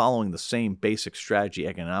been following the same basic strategy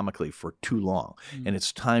economically for too long, and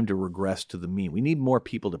it's time to regress to the mean. We need more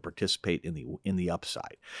people to participate in the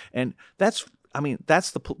upside, and that's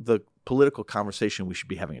the political conversation we should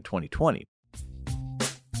be having in 2020.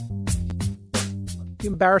 You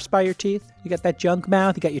embarrassed by your teeth? You got that junk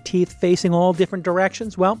mouth? You got your teeth facing all different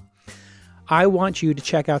directions? Well, I want you to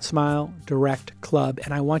check out Smile Direct Club,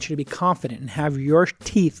 and I want you to be confident and have your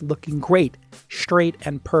teeth looking great, straight,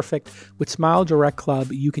 and perfect. With Smile Direct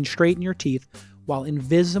Club, you can straighten your teeth while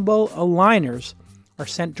invisible aligners are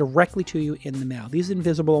sent directly to you in the mail. These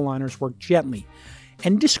invisible aligners work gently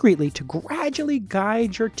and discreetly to gradually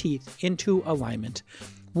guide your teeth into alignment.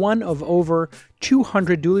 One of over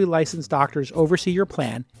 200 duly licensed doctors oversee your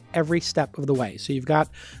plan every step of the way. So you've got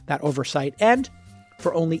that oversight. And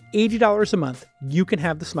For only $80 a month, you can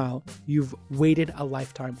have the smile you've waited a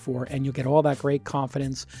lifetime for, and you'll get all that great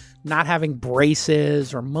confidence, not having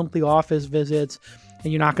braces or monthly office visits,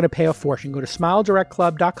 and you're not going to pay a fortune. Go to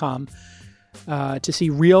SmileDirectClub.com to see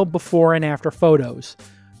real before and after photos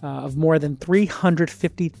of more than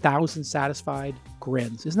 350,000 satisfied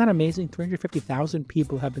grins. Isn't that amazing? 350,000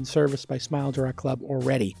 people have been serviced by Smile Direct Club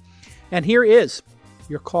already. And here is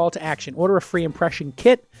your call to action. Order a free impression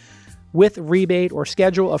kit with rebate or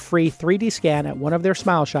schedule a free 3D scan at one of their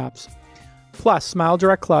Smile shops. Plus, Smile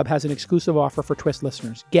Direct Club has an exclusive offer for Twist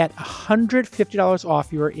listeners. Get $150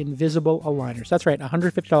 off your invisible aligners. That's right,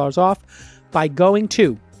 $150 off by going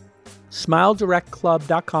to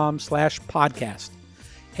SmileDirectClub.com/podcast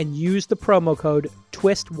and use the promo code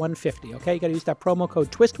TWIST150. Okay, you got to use that promo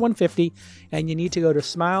code TWIST150, and you need to go to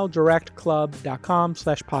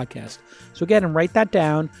SmileDirectClub.com/podcast. So again, and write that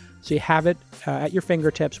down so you have it at your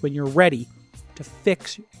fingertips when you're ready to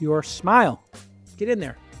fix your smile. Get in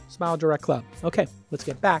there. Smile Direct Club. Okay, let's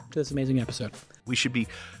get back to this amazing episode. We should be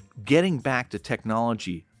getting back to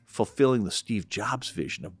technology, fulfilling the Steve Jobs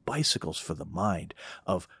vision of bicycles for the mind,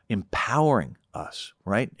 of empowering us,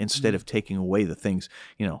 right? Instead of taking away the things,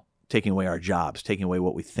 taking away our jobs, taking away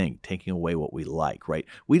what we think, taking away what we like, right?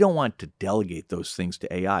 We don't want to delegate those things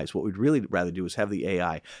to AIs. What we'd really rather do is have the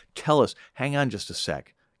AI tell us, hang on just a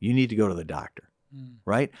sec, you need to go to the doctor,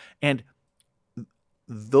 right? And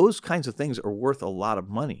those kinds of things are worth a lot of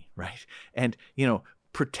money, right? And,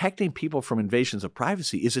 protecting people from invasions of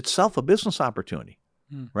privacy is itself a business opportunity,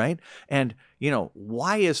 right? And,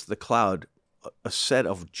 why is the cloud a set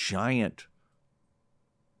of giant,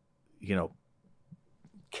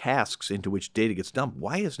 casks into which data gets dumped?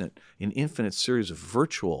 Why isn't it an infinite series of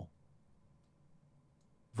virtual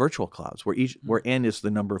clouds where n is the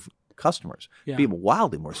number of customers? Be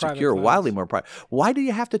wildly more private secure, clouds. Wildly more private. Why do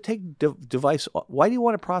you have to take device? Why do you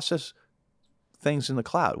want to process things in the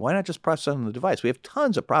cloud? Why not just process on the device? We have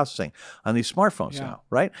tons of processing on these smartphones now,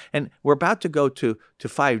 right? And we're about to go to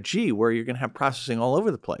 5G where you're going to have processing all over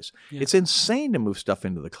the place. It's insane to move stuff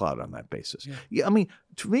into the cloud on that basis. I mean,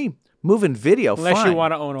 to me, moving video, unless you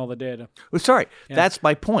want to own all the data. Well, sorry, that's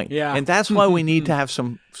my point. And that's why we need to have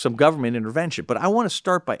some government intervention. But I want to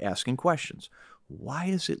start by asking questions. Why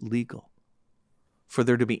is it legal for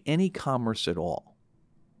there to be any commerce at all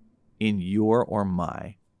in your or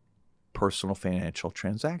my personal financial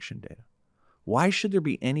transaction data? Why should there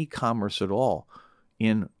be any commerce at all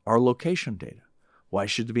in our location data? Why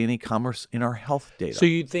should there be any commerce in our health data? So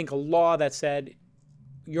you'd think a law that said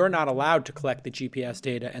you're not allowed to collect the GPS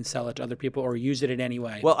data and sell it to other people or use it in any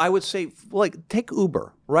way. Well, I would say, take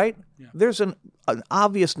Uber, right? There's an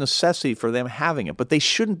obvious necessity for them having it, but they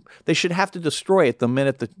should have to destroy it the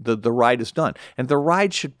minute the ride is done. And the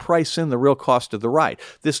ride should price in the real cost of the ride.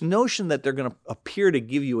 This notion that they're going to appear to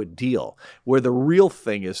give you a deal where the real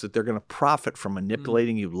thing is that they're going to profit from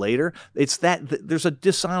manipulating you later, it's that there's a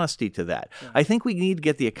dishonesty to that. I think we need to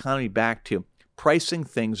get the economy back to pricing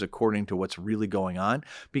things according to what's really going on,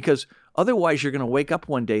 because otherwise you're going to wake up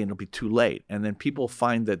one day and it'll be too late, and then people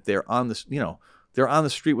find that they're on this, they're on the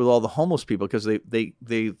street with all the homeless people because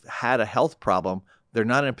they had a health problem. They're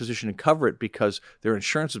not in a position to cover it because their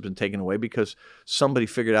insurance has been taken away because somebody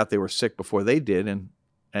figured out they were sick before they did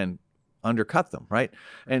and undercut them, right?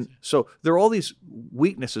 And so there are all these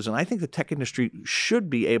weaknesses, and I think the tech industry should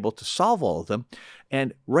be able to solve all of them.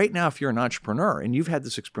 And right now, if you're an entrepreneur and you've had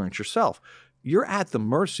this experience yourself, you're at the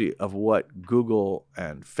mercy of what Google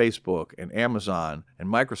and Facebook and Amazon and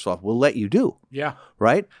Microsoft will let you do.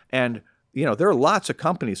 Right? And, there are lots of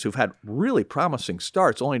companies who've had really promising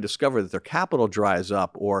starts only to discover that their capital dries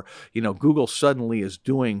up, or, Google suddenly is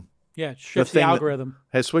doing switch the algorithm.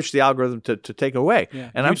 Has switched the algorithm to take away.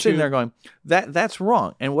 And I'm sitting there going, that's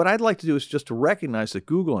wrong. And what I'd like to do is just to recognize that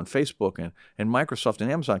Google and Facebook and Microsoft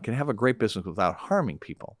and Amazon can have a great business without harming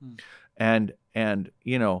people. And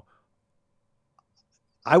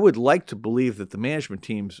I would like to believe that the management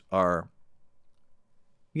teams are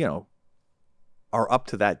up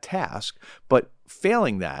to that task, but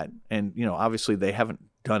failing that, and obviously they haven't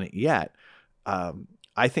done it yet,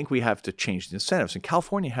 I think we have to change the incentives. And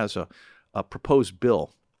California has a proposed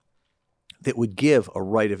bill that would give a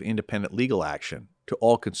right of independent legal action to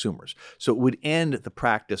all consumers. So it would end the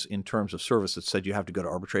practice in terms of service that said you have to go to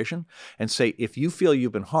arbitration, and say if you feel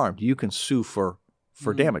you've been harmed, you can sue for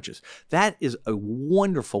damages. That is a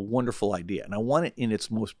wonderful, wonderful idea. And I want it in its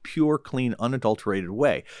most pure, clean, unadulterated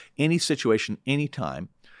way. Any situation, anytime.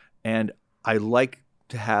 And I like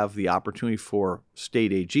to have the opportunity for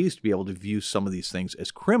state AGs to be able to view some of these things as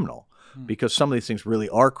criminal, because some of these things really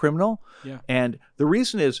are criminal. And the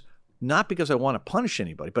reason is not because I want to punish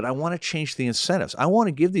anybody, but I want to change the incentives. I want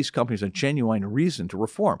to give these companies a genuine reason to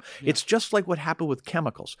reform. Yeah. It's just like what happened with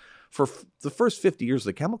chemicals. For the first 50 years of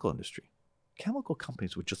the chemical industry, chemical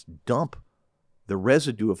companies would just dump the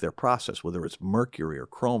residue of their process, whether it's mercury or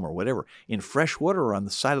chrome or whatever, in fresh water or on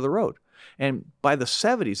the side of the road. And by the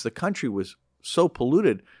 70s, the country was so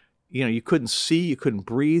polluted, you couldn't see, you couldn't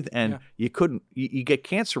breathe, and you get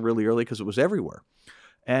cancer really early because it was everywhere.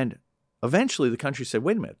 And eventually the country said,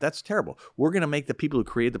 wait a minute, that's terrible. We're going to make the people who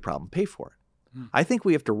created the problem pay for it. I think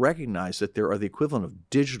we have to recognize that there are the equivalent of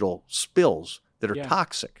digital spills that are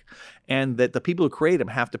toxic, and that the people who create them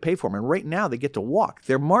have to pay for them. And right now they get to walk.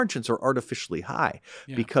 Their margins are artificially high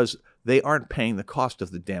because they aren't paying the cost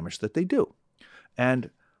of the damage that they do. And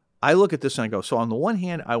I look at this and I go, so on the one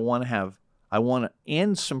hand, I want to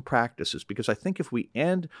end some practices, because I think if we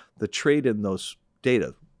end the trade in those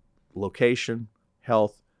data, location,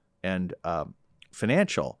 health, and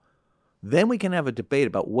financial, then we can have a debate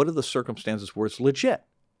about what are the circumstances where it's legit.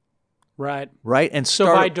 Right. And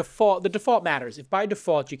so by default, the default matters. If by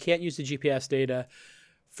default you can't use the GPS data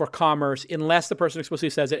for commerce unless the person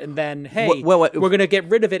explicitly says it, and then, hey, we're going to get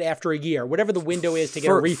rid of it after a year, whatever the window is to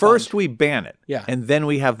get a refund. First we ban it, and then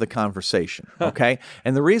we have the conversation, okay?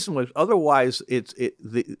 And the reason was, otherwise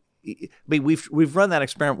we've run that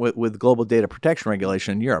experiment with global data protection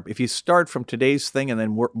regulation in Europe. If you start from today's thing and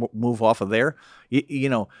then move off of there,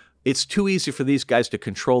 it's too easy for these guys to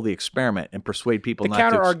control the experiment and persuade people not to. The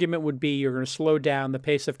counter argument would be you're going to slow down the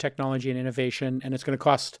pace of technology and innovation, and it's going to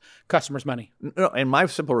cost customers money. No, and my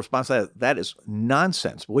simple response to that is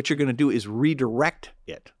nonsense. What you're going to do is redirect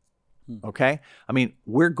it. Okay? I mean,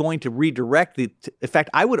 we're going to redirect in fact,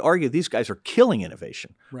 I would argue these guys are killing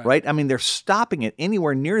innovation, right? I mean, they're stopping it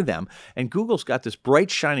anywhere near them. And Google's got this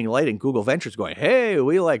bright, shining light in Google Ventures going, hey,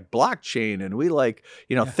 we like blockchain, and we like,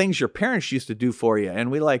 things your parents used to do for you,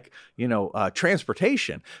 and we like,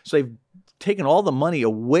 transportation. So they've taken all the money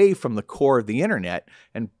away from the core of the internet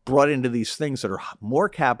and brought into these things that are more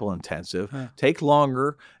capital intensive, take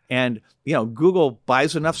longer, and Google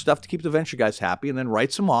buys enough stuff to keep the venture guys happy and then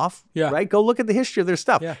writes them off. Right? Go look at the history of their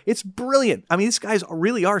stuff. It's brilliant. I mean, these guys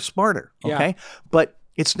really are smarter. Okay, but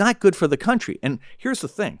it's not good for the country. And here's the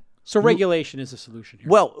thing. So regulation is a solution here.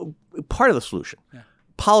 Well, part of the solution.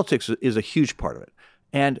 Politics is a huge part of it.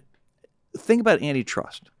 And think about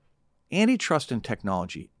antitrust. Antitrust in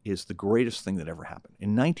technology is the greatest thing that ever happened. In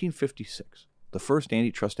 1956, the first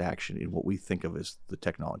antitrust action in what we think of as the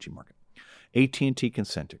technology market, AT&T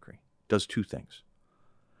consent decree does two things.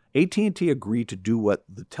 AT&T agreed to do what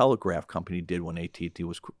the telegraph company did when AT&T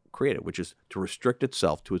was created, which is to restrict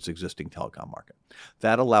itself to its existing telecom market.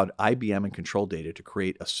 That allowed IBM and Control Data to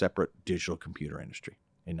create a separate digital computer industry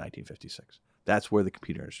in 1956. That's where the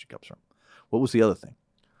computer industry comes from. What was the other thing?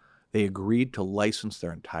 They agreed to license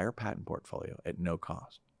their entire patent portfolio at no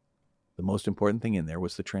cost. The most important thing in there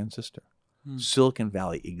was the transistor. Silicon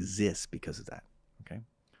Valley exists because of that. Okay.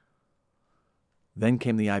 Then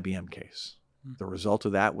came the IBM case. The result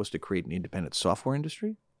of that was to create an independent software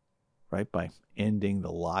industry, right, by ending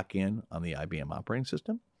the lock-in on the IBM operating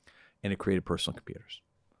system, and it created personal computers.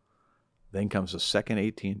 Then comes the second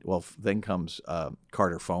then comes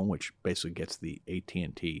Carter Phone, which basically gets the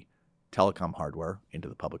AT&T telecom hardware into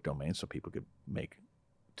the public domain so people could make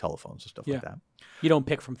telephones and stuff like that. You don't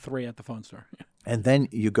pick from 3 at the phone store. And then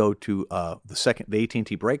you go to the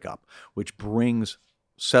AT&T breakup, which brings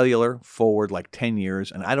cellular forward like 10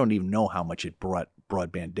 years, and I don't even know how much it brought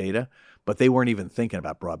broadband data, but they weren't even thinking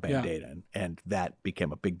about broadband data, and that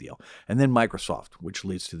became a big deal. And then Microsoft, which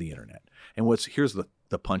leads to the internet. And here's the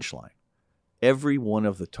punchline. Every one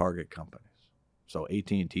of the target companies, so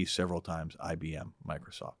AT&T several times, IBM,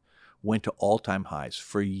 Microsoft, went to all-time highs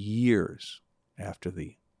for years after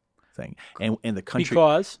the thing. And the country...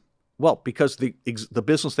 Because? Well, because the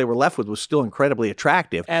business they were left with was still incredibly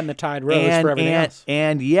attractive. And the tide rose for everything else.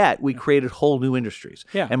 And yet we created whole new industries.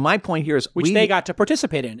 And my point here is... Which they got to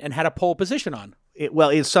participate in and had a pole position on.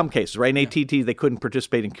 In some cases, right? In AT&T, they couldn't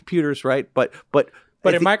participate in computers, right? But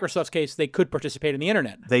in Microsoft's case, they could participate in the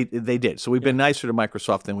internet. They did. So we've been nicer to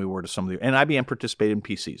Microsoft than we were to some of the... And IBM participated in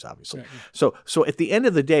PCs, obviously. Right. So at the end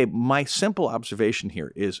of the day, my simple observation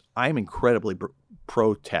here is I'm incredibly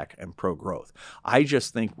pro-tech and pro-growth. I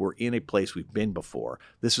just think we're in a place we've been before.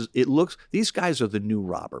 These guys are the new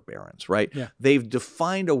robber barons, right? Yeah. They've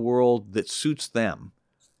defined a world that suits them.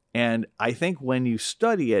 And I think when you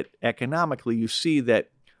study it economically, you see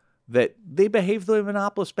that they behave the way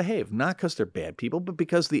monopolists behave, not because they're bad people, but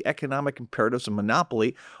because the economic imperatives of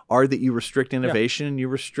monopoly are that you restrict innovation and you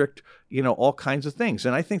restrict, all kinds of things.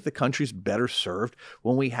 And I think the country's better served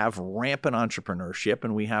when we have rampant entrepreneurship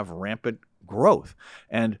and we have rampant growth.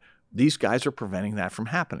 And these guys are preventing that from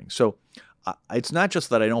happening. So it's not just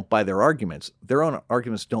that I don't buy their arguments. Their own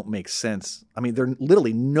arguments don't make sense. I mean, there are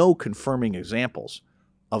literally no confirming examples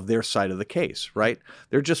of their side of the case, right?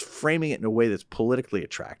 They're just framing it in a way that's politically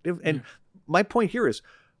attractive. And my point here is,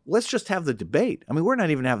 let's just have the debate. I mean, we're not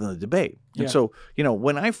even having the debate. And so,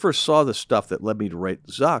 when I first saw the stuff that led me to write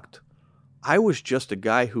Zucked, I was just a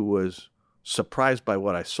guy who was surprised by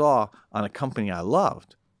what I saw on a company I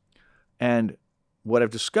loved. And what I've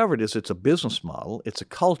discovered is it's a business model. It's a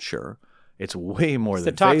culture. It's way more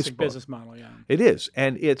than Facebook. It's a toxic business model, yeah. It is.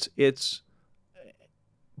 And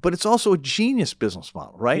but it's also a genius business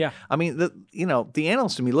model, right? Yeah. I mean, the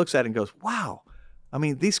analyst in me looks at it and goes, wow, I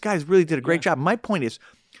mean, these guys really did a great job. My point is,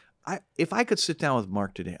 if I could sit down with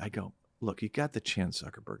Mark today, I go, look, you got the Chan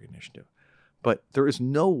Zuckerberg Initiative, but there is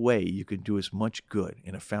no way you can do as much good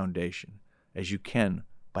in a foundation as you can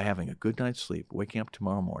by having a good night's sleep, waking up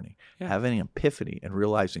tomorrow morning, having an epiphany and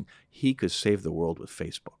realizing he could save the world with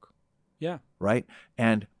Facebook. Yeah. Right?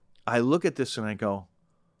 And I look at this and I go,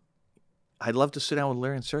 I'd love to sit down with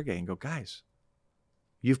Larry and Sergey and go, guys,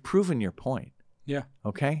 you've proven your point. Yeah.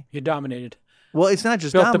 Okay? You dominated. Well, it's not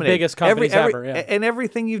just built dominated. The biggest companies ever. Yeah. And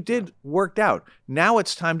everything you did worked out. Now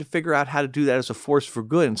it's time to figure out how to do that as a force for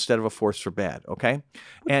good instead of a force for bad. Okay?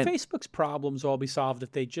 Would Facebook's problems all be solved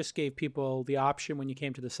if they just gave people the option when you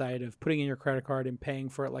came to the site of putting in your credit card and paying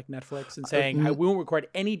for it like Netflix and saying, I won't record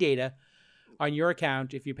any data on your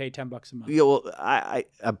account if you pay $10 a month? Yeah, well, I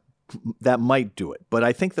that might do it. But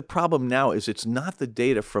I think the problem now is it's not the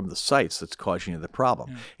data from the sites that's causing you the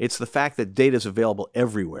problem. Yeah. It's the fact that data is available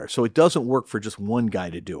everywhere. So it doesn't work for just one guy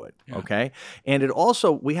to do it, okay? And it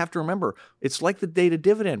also, we have to remember, it's like the data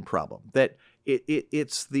dividend problem, that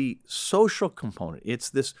it's the social component. It's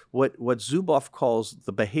this, what Zuboff calls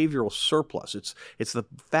the behavioral surplus. It's the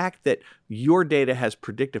fact that your data has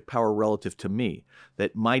predictive power relative to me,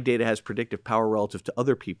 that my data has predictive power relative to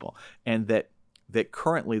other people, and that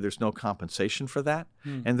currently there's no compensation for that.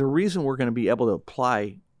 And the reason we're going to be able to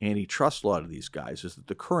apply antitrust law to these guys is that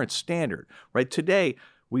the current standard, right? Today,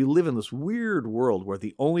 we live in this weird world where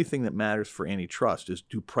the only thing that matters for antitrust is,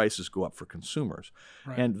 do prices go up for consumers?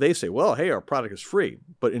 Right. And they say, well, hey, our product is free.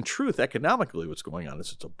 But in truth, economically, what's going on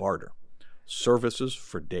is it's a barter. Services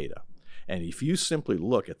for data. And if you simply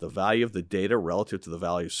look at the value of the data relative to the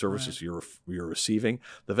value of services you're receiving,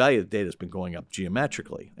 the value of the data has been going up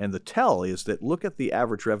geometrically. And the tell is that look at the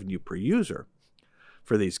average revenue per user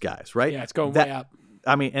for these guys, right? Yeah, it's going way up.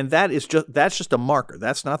 I mean, and that's just a marker.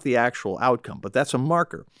 That's not the actual outcome, but that's a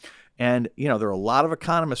marker. And, there are a lot of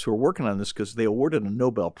economists who are working on this because they awarded a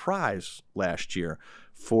Nobel Prize last year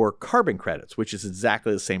for carbon credits, which is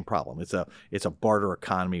exactly the same problem. It's a barter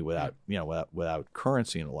economy without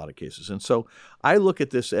currency in a lot of cases. And so I look at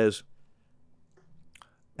this as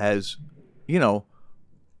 2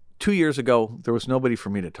 years ago, there was nobody for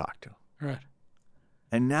me to talk to. Right.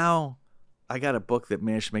 And now I got a book that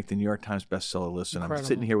managed to make the New York Times bestseller list, and I'm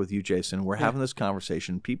sitting here with you, Jason. We're having this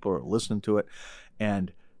conversation. People are listening to it,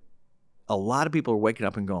 and a lot of people are waking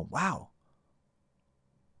up and going, wow,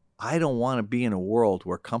 I don't want to be in a world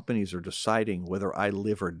where companies are deciding whether I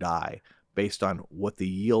live or die based on what the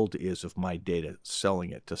yield is of my data,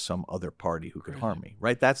 selling it to some other party who could harm me,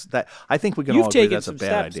 right? That's that. I think we can all agree that's a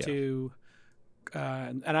bad idea. You've taken some steps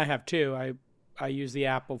to, and I have too. I use the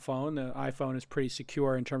Apple phone. The iPhone is pretty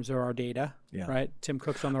secure in terms of our data, right? Tim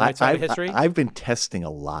Cook's on the right side of history. I've been testing a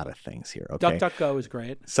lot of things here, okay? DuckDuckGo is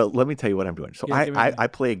great. So let me tell you what I'm doing. So I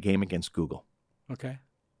play a game against Google. Okay.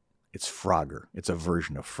 It's Frogger. It's a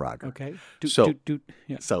version of Frogger. Okay. So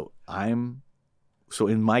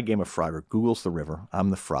in my game of Frogger, Google's the river. I'm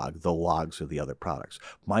the frog. The logs are the other products.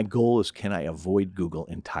 My goal is, can I avoid Google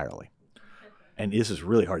entirely? And this is a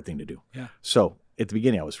really hard thing to do. Yeah. So at the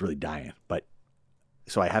beginning, I was really dying.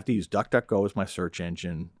 So I have to use DuckDuckGo as my search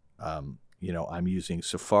engine. I'm using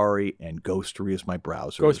Safari and Ghostery as my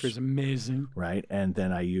browser. Ghostery is amazing. Right. And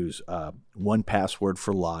then I use 1Password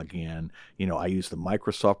for login. I use the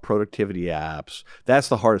Microsoft productivity apps. That's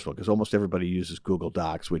the hardest one because almost everybody uses Google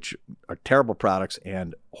Docs, which are terrible products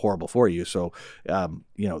and horrible for you. So,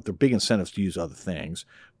 they're big incentives to use other things.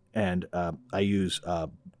 And I use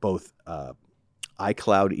both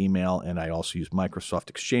iCloud email, and I also use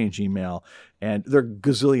Microsoft Exchange email, and there are a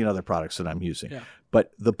gazillion other products that I'm using. Yeah.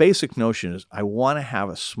 But the basic notion is I want to have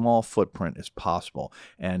a small footprint as possible,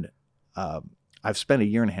 and I've spent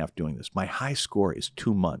 1.5 years doing this. My high score is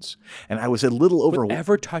 2 months, and I was a little over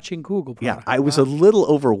ever touching Google product. Yeah, I was a little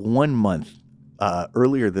over 1 month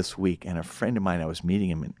earlier this week, and a friend of mine, I was meeting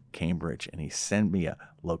him in Cambridge, and he sent me a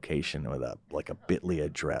location with a Bitly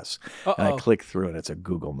address. And I click through, and it's a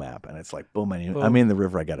Google map, and it's like, boom, I'm in the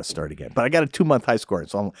river. I got to start again. But I got a 2-month high score,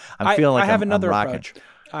 so I'm feeling like I have I'm another rocking. approach.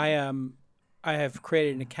 I have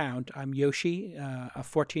created an account. I'm Yoshi, a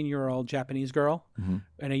 14-year-old Japanese girl,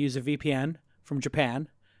 and I use a VPN from Japan,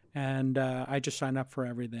 and I just sign up for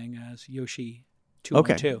everything as Yoshi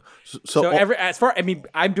 212. Okay.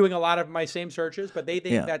 I'm doing a lot of my same searches, but they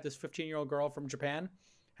think that this 15-year-old girl from Japan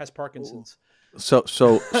has Parkinson's.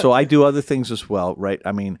 So I do other things as well, right?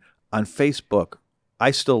 I mean, on Facebook, I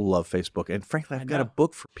still love Facebook. And frankly, I've got a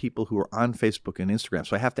book for people who are on Facebook and Instagram,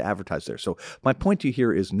 so I have to advertise there. So my point to you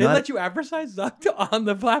here is They let you advertise Zucked on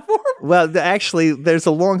the platform? Well, actually, there's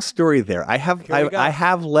a long story there. I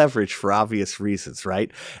have leverage for obvious reasons, right?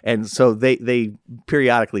 And so they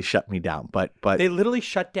periodically shut me down. But they literally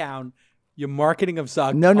shut down your marketing of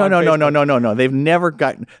Zuck. No.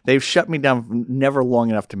 They've shut me down never long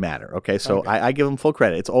enough to matter. Okay, so I give them full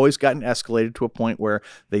credit. It's always gotten escalated to a point where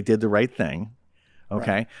they did the right thing.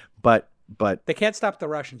 Okay, right. But they can't stop the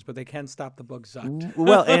Russians, but they can stop the book Zucked.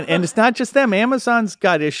 Well, and it's not just them. Amazon's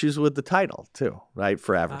got issues with the title too, right,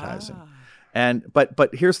 for advertising. And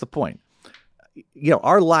but here's the point.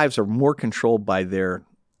 Our lives are more controlled by their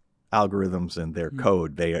algorithms and their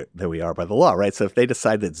code than we are by the law, right? So if they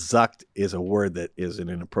decide that Zucked is a word that is an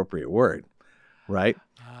inappropriate word, right?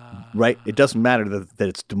 Right? It doesn't matter that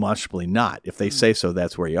it's demonstrably not. If they say so,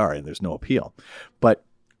 that's where you are, and there's no appeal. But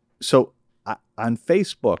so on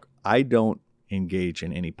Facebook, I don't engage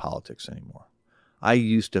in any politics anymore. I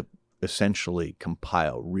used to essentially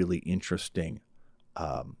compile really interesting.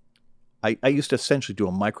 I used to essentially do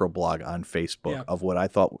a microblog on Facebook of what I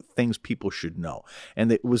thought things people should know,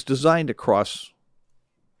 and it was designed across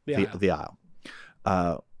the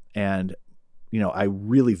aisle. And I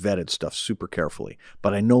really vetted stuff super carefully,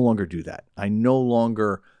 but I no longer do that. I no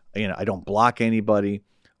longer, I don't block anybody.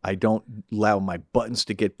 I don't allow my buttons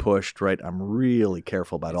to get pushed, right? I'm really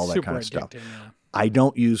careful about all that kind of stuff. Yeah. I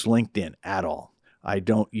don't use LinkedIn at all. I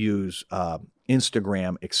don't use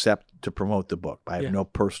Instagram except to promote the book. I have no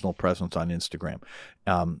personal presence on Instagram.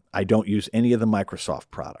 I don't use any of the Microsoft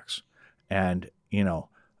products. And,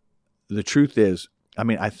 the truth is,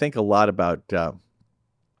 I think a lot about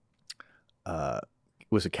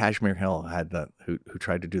was it Kashmir Hill who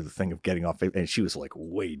tried to do the thing of getting off, and she was like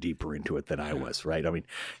way deeper into it than I was, right?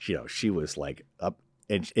 She was like up,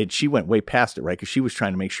 and she went way past it, right? Because she was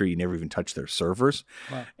trying to make sure you never even touch their servers,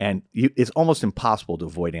 and it's almost impossible to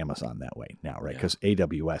avoid Amazon that way now, right? Because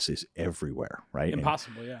AWS is everywhere, right?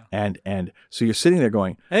 Impossible, and so you're sitting there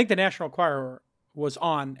going, I think the National Enquirer was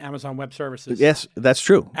on Amazon Web Services. Yes, that's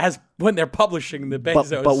true. As when they're publishing the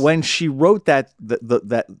Bezos. But when she wrote that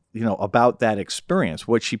about that experience,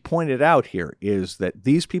 what she pointed out here is that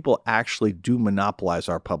these people actually do monopolize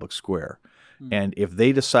our public square. And if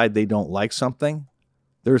they decide they don't like something,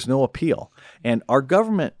 there's no appeal. And our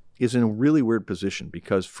government is in a really weird position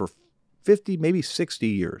because for 50, maybe 60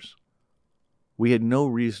 years, we had no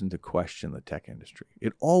reason to question the tech industry.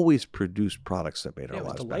 It always produced products that made our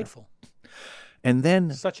lives delightful. Better. And then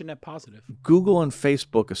such a net positive. Google and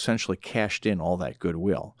Facebook essentially cashed in all that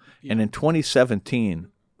goodwill. Yeah. And in 2017,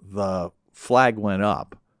 the flag went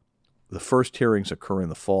up. The first hearings occur in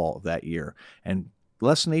the fall of that year, and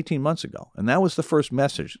less than 18 months ago. And that was the first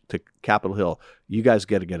message to Capitol Hill. You guys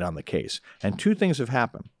got to get on the case. And two things have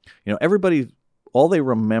happened. Everybody, all they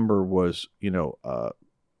remember was,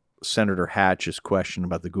 Senator Hatch's question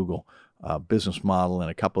about the Google business model and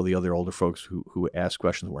a couple of the other older folks who asked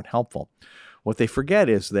questions that weren't helpful. What they forget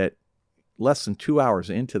is that less than 2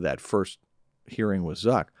 hours into that first hearing with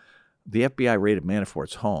Zuck, the FBI raided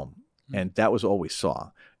Manafort's home, and that was all we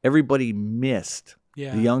saw. Everybody missed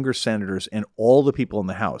the younger senators and all the people in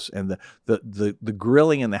the House, and the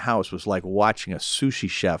grilling in the House was like watching a sushi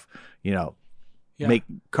chef,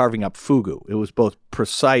 carving up fugu. It was both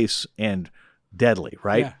precise and deadly,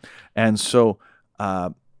 right? Yeah. And so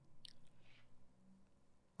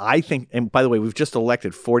I think, and by the way, we've just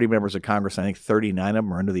elected 40 members of Congress. I think 39 of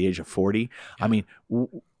them are under the age of 40. Yeah.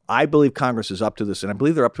 I believe Congress is up to this, and I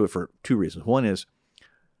believe they're up to it for two reasons. One is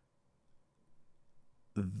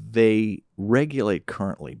they regulate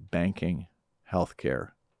currently banking,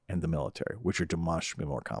 healthcare, and the military, which are demonstrably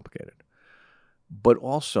more complicated. But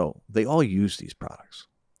also, they all use these products.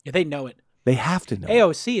 Yeah, they know it. They have to know.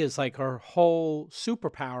 AOC is like her whole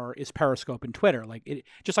superpower is Periscope and Twitter.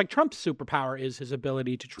 Just like Trump's superpower is his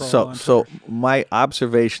ability to troll on Twitter. So my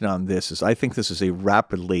observation on this is I think this is a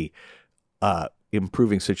rapidly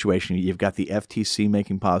improving situation. You've got the FTC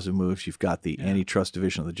making positive moves. You've got the antitrust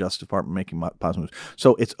division of the Justice Department making positive moves.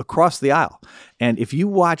 So it's across the aisle. And if you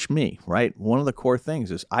watch me, right, one of the core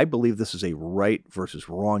things is I believe this is a right versus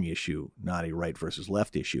wrong issue, not a right versus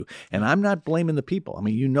left issue. And I'm not blaming the people. I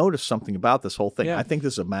mean, you notice something about this whole thing. I think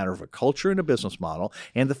this is a matter of a culture and a business model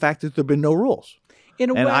and the fact that there have been no rules.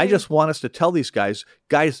 And I just want us to tell these guys,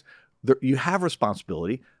 you have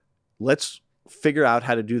responsibility. Let's figure out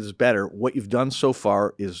how to do this better. What you've done so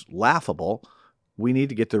far is laughable. We need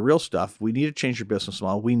to get to the real stuff. We need to change your business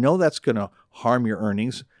model. We know that's going to harm your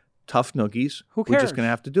earnings. Tough noogies. Who cares? We're just going to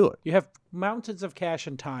have to do it. You have mountains of cash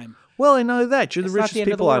and time. Well, and none of that. You're the richest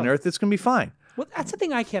people on earth. It's going to be fine. Well, that's the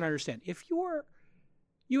thing I can't understand. If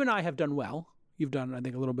you and I have done well, you've done, I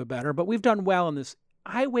think, a little bit better, but we've done well in this.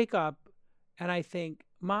 I wake up and I think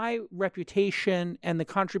my reputation and the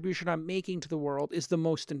contribution I'm making to the world is the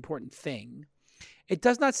most important thing. It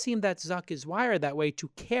does not seem that Zuck is wired that way to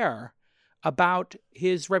care about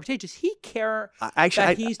his reputation. Does he care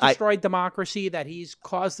that he's destroyed democracy, that he's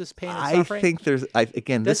caused this pain and suffering? I think there's,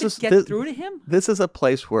 again, does it get through to him? This is a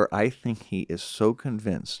place where I think he is so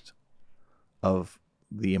convinced of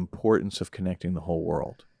the importance of connecting the whole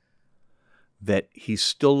world that he's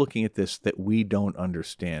still looking at this that we don't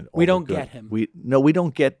understand. We don't get him. We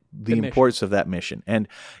don't get the importance of that mission. And,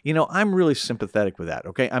 I'm really sympathetic with that,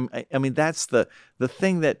 okay? I mean, that's the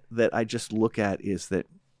thing that I just look at is that,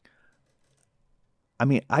 I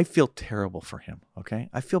mean, I feel terrible for him, okay?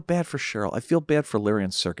 I feel bad for Cheryl. I feel bad for Larry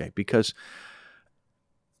and Sergey because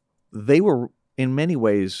they were, in many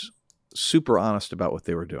ways, super honest about what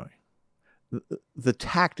they were doing. The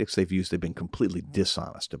tactics they've used, they've been completely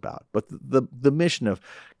dishonest about. But the mission of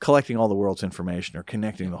collecting all the world's information or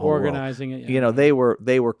connecting the whole world, organizing it, they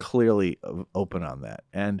were clearly open on that.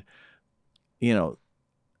 And,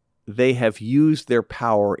 they have used their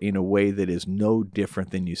power in a way that is no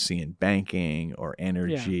different than you see in banking or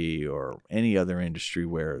energy or any other industry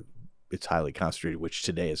where it's highly concentrated, which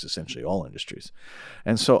today is essentially all industries.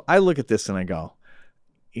 And so I look at this and I go,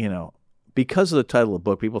 because of the title of the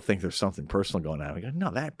book, people think there's something personal going on. I go,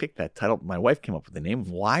 no, I picked that title. My wife came up with the name.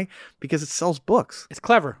 Why? Because it sells books. It's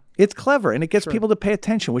clever. It's clever, and it gets people to pay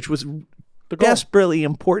attention, which was a desperately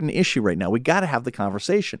important issue right now. We got to have the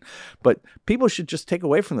conversation. But people should just take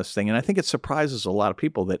away from this thing, and I think it surprises a lot of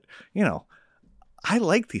people that, I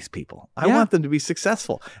like these people. I want them to be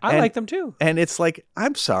successful. I like them too. And it's like,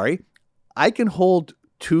 I'm sorry, I can hold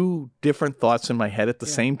two different thoughts in my head at the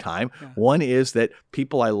same time. One is that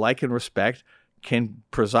people I like and respect can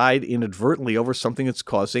preside inadvertently over something that's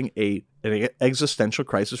causing an existential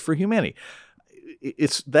crisis for humanity.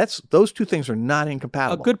 Those two things are not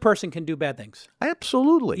incompatible. A good person can do bad things.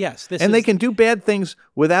 Absolutely. Yes. They can do bad things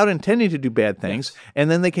without intending to do bad things. Yes.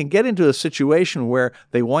 And then they can get into a situation where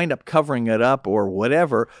they wind up covering it up or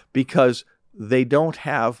whatever because they don't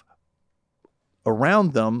have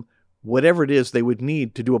around them whatever it is they would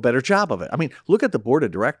need to do a better job of it. I mean, look at the board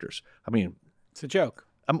of directors. I mean, it's a joke.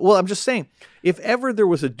 I'm just saying, if ever there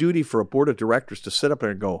was a duty for a board of directors to sit up there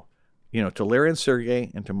and go, to Larry and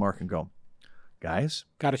Sergey and to Mark and go, guys,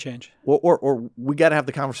 got to change. Or we got to have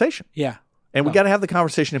the conversation. Yeah. And we got to have the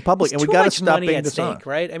conversation in public, and we got to stop being dishonest.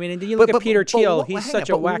 Right? I mean, and you look at Peter Thiel; he's such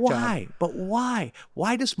a whack job. But why?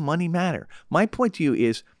 Why does money matter? My point to you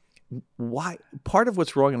is, why? Part of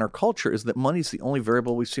what's wrong in our culture is that money's the only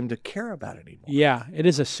variable we seem to care about anymore. Yeah, it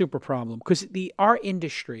is a super problem because our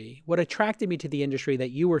industry. What attracted me to the industry that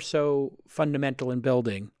you were so fundamental in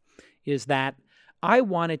building is that I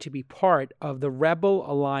wanted to be part of the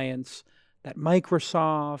rebel alliance that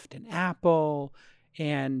Microsoft and Apple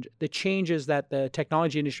and the changes that the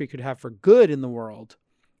technology industry could have for good in the world.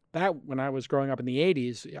 That, when I was growing up in the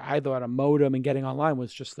 80s, I thought a modem and getting online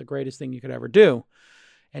was just the greatest thing you could ever do.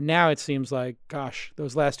 And now it seems like, gosh,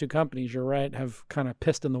 those last two companies, you're right, have kind of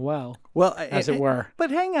pissed in the well, as it were. But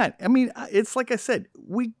hang on. I mean, it's like I said,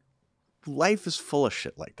 life is full of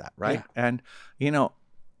shit like that, right? Yeah. And,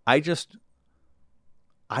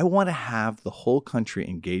 I want to have the whole country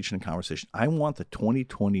engaged in a conversation. I want the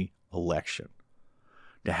 2020 election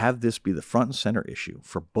to have this be the front and center issue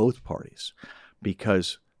for both parties,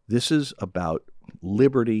 because this is about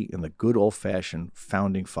liberty in the good old-fashioned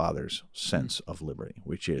founding fathers' sense of liberty,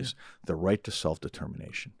 which is the right to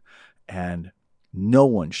self-determination. And no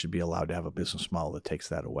one should be allowed to have a business model that takes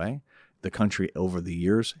that away. The country over the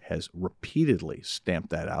years has repeatedly stamped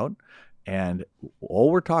that out. And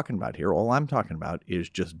all I'm talking about is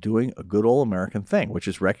just doing a good old American thing, which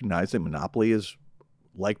is recognize that monopoly is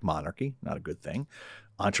like monarchy, not a good thing.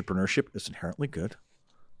 Entrepreneurship is inherently good.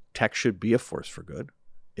 Tech should be a force for good.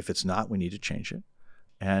 If it's not, we need to change it.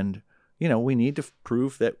 And, we need to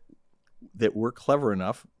prove that that we're clever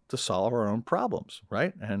enough to solve our own problems,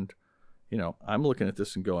 right? And, I'm looking at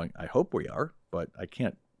this and going, I hope we are, but I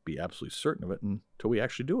can't be absolutely certain of it until we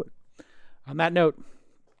actually do it. On that note,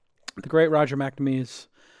 the great Roger McNamee's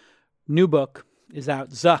new book is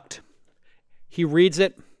out, Zucked. He reads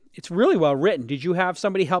it. It's really well written. Did you have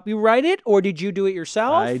somebody help you write it, or did you do it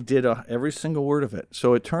yourself? I did every single word of it.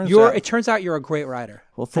 So it turns out you're a great writer.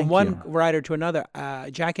 Well, thank you. From one writer to another,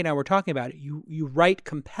 Jackie and I were talking about it. You write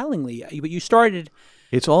compellingly, but you started.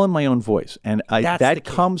 It's all in my own voice, and that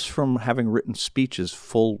comes from having written speeches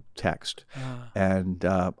full text, and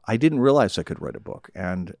I didn't realize I could write a book,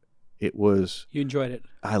 and it was. You enjoyed it.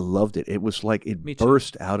 I loved it. It was like it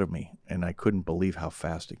burst out of me, and I couldn't believe how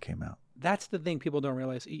fast it came out. That's the thing people don't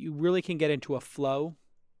realize. You really can get into a flow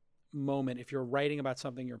moment if you're writing about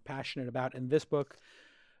something you're passionate about. In this book,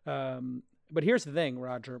 but here's the thing,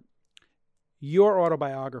 Roger. Your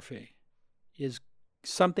autobiography is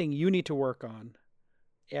something you need to work on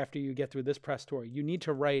after you get through this press tour. You need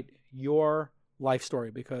to write your life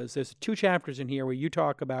story, because there's 2 chapters in here where you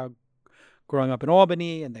talk about growing up in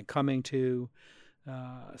Albany and then coming to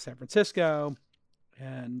San Francisco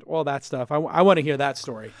and all that stuff. I want to hear that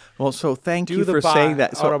story. Well, so thank you for saying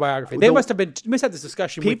that. So autobiography. You must have had this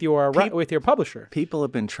discussion with your publisher. People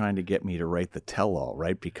have been trying to get me to write the tell-all,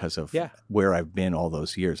 right? Because of where I've been all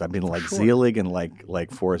those years. I've been like Zelig and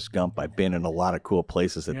like Forrest Gump. I've been in a lot of cool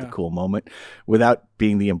places at the cool moment without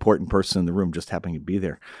being the important person in the room, just happening to be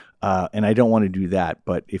there. And I don't want to do that.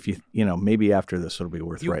 But if maybe after this, it'll be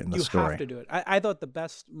worth writing the story. You have to do it. I thought the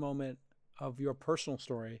best moment of your personal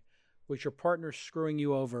story was your partner screwing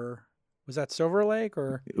you over. Was that Silver Lake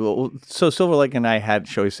or? Well, so Silver Lake and I had,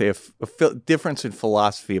 shall we say, a difference in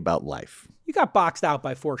philosophy about life. You got boxed out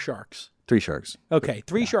by 4 sharks. 3 sharks. Okay,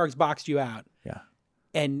 3 sharks boxed you out. Yeah.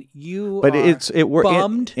 And you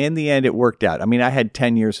bummed? In the end, it worked out. I mean, I had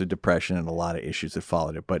 10 years of depression and a lot of issues that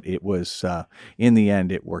followed it, but it was, in the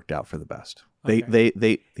end, it worked out for the best.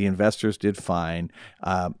 The investors did fine.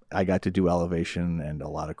 I got to do Elevation and a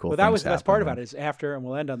lot of cool things. Well, that was the best part about it is after, and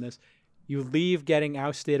we'll end on this, you leave getting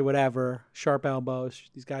ousted, whatever, sharp elbows,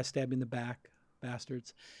 these guys stab you in the back,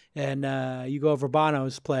 bastards. And you go over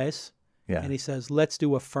Bono's place. Yeah. And he says, let's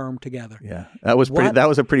do a firm together. Yeah, that was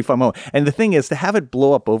a pretty fun moment. And the thing is, to have it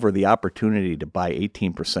blow up over the opportunity to buy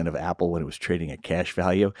 18% of Apple when it was trading at cash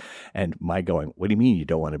value, and my going, what do you mean you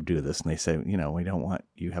don't want to do this? And they say, we don't want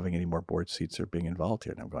you having any more board seats or being involved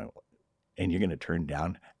here. And I'm going, and you're going to turn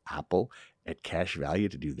down Apple at cash value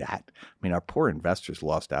to do that? I mean, our poor investors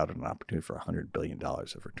lost out on an opportunity for $100 billion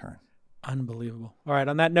of return. Unbelievable. All right.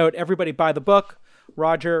 On that note, everybody buy the book.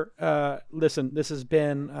 Roger, listen, this has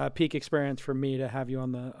been a peak experience for me to have you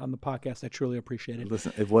on the podcast. I truly appreciate it.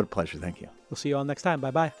 Listen, what a pleasure. Thank you. We'll see you all next time.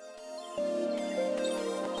 Bye-bye.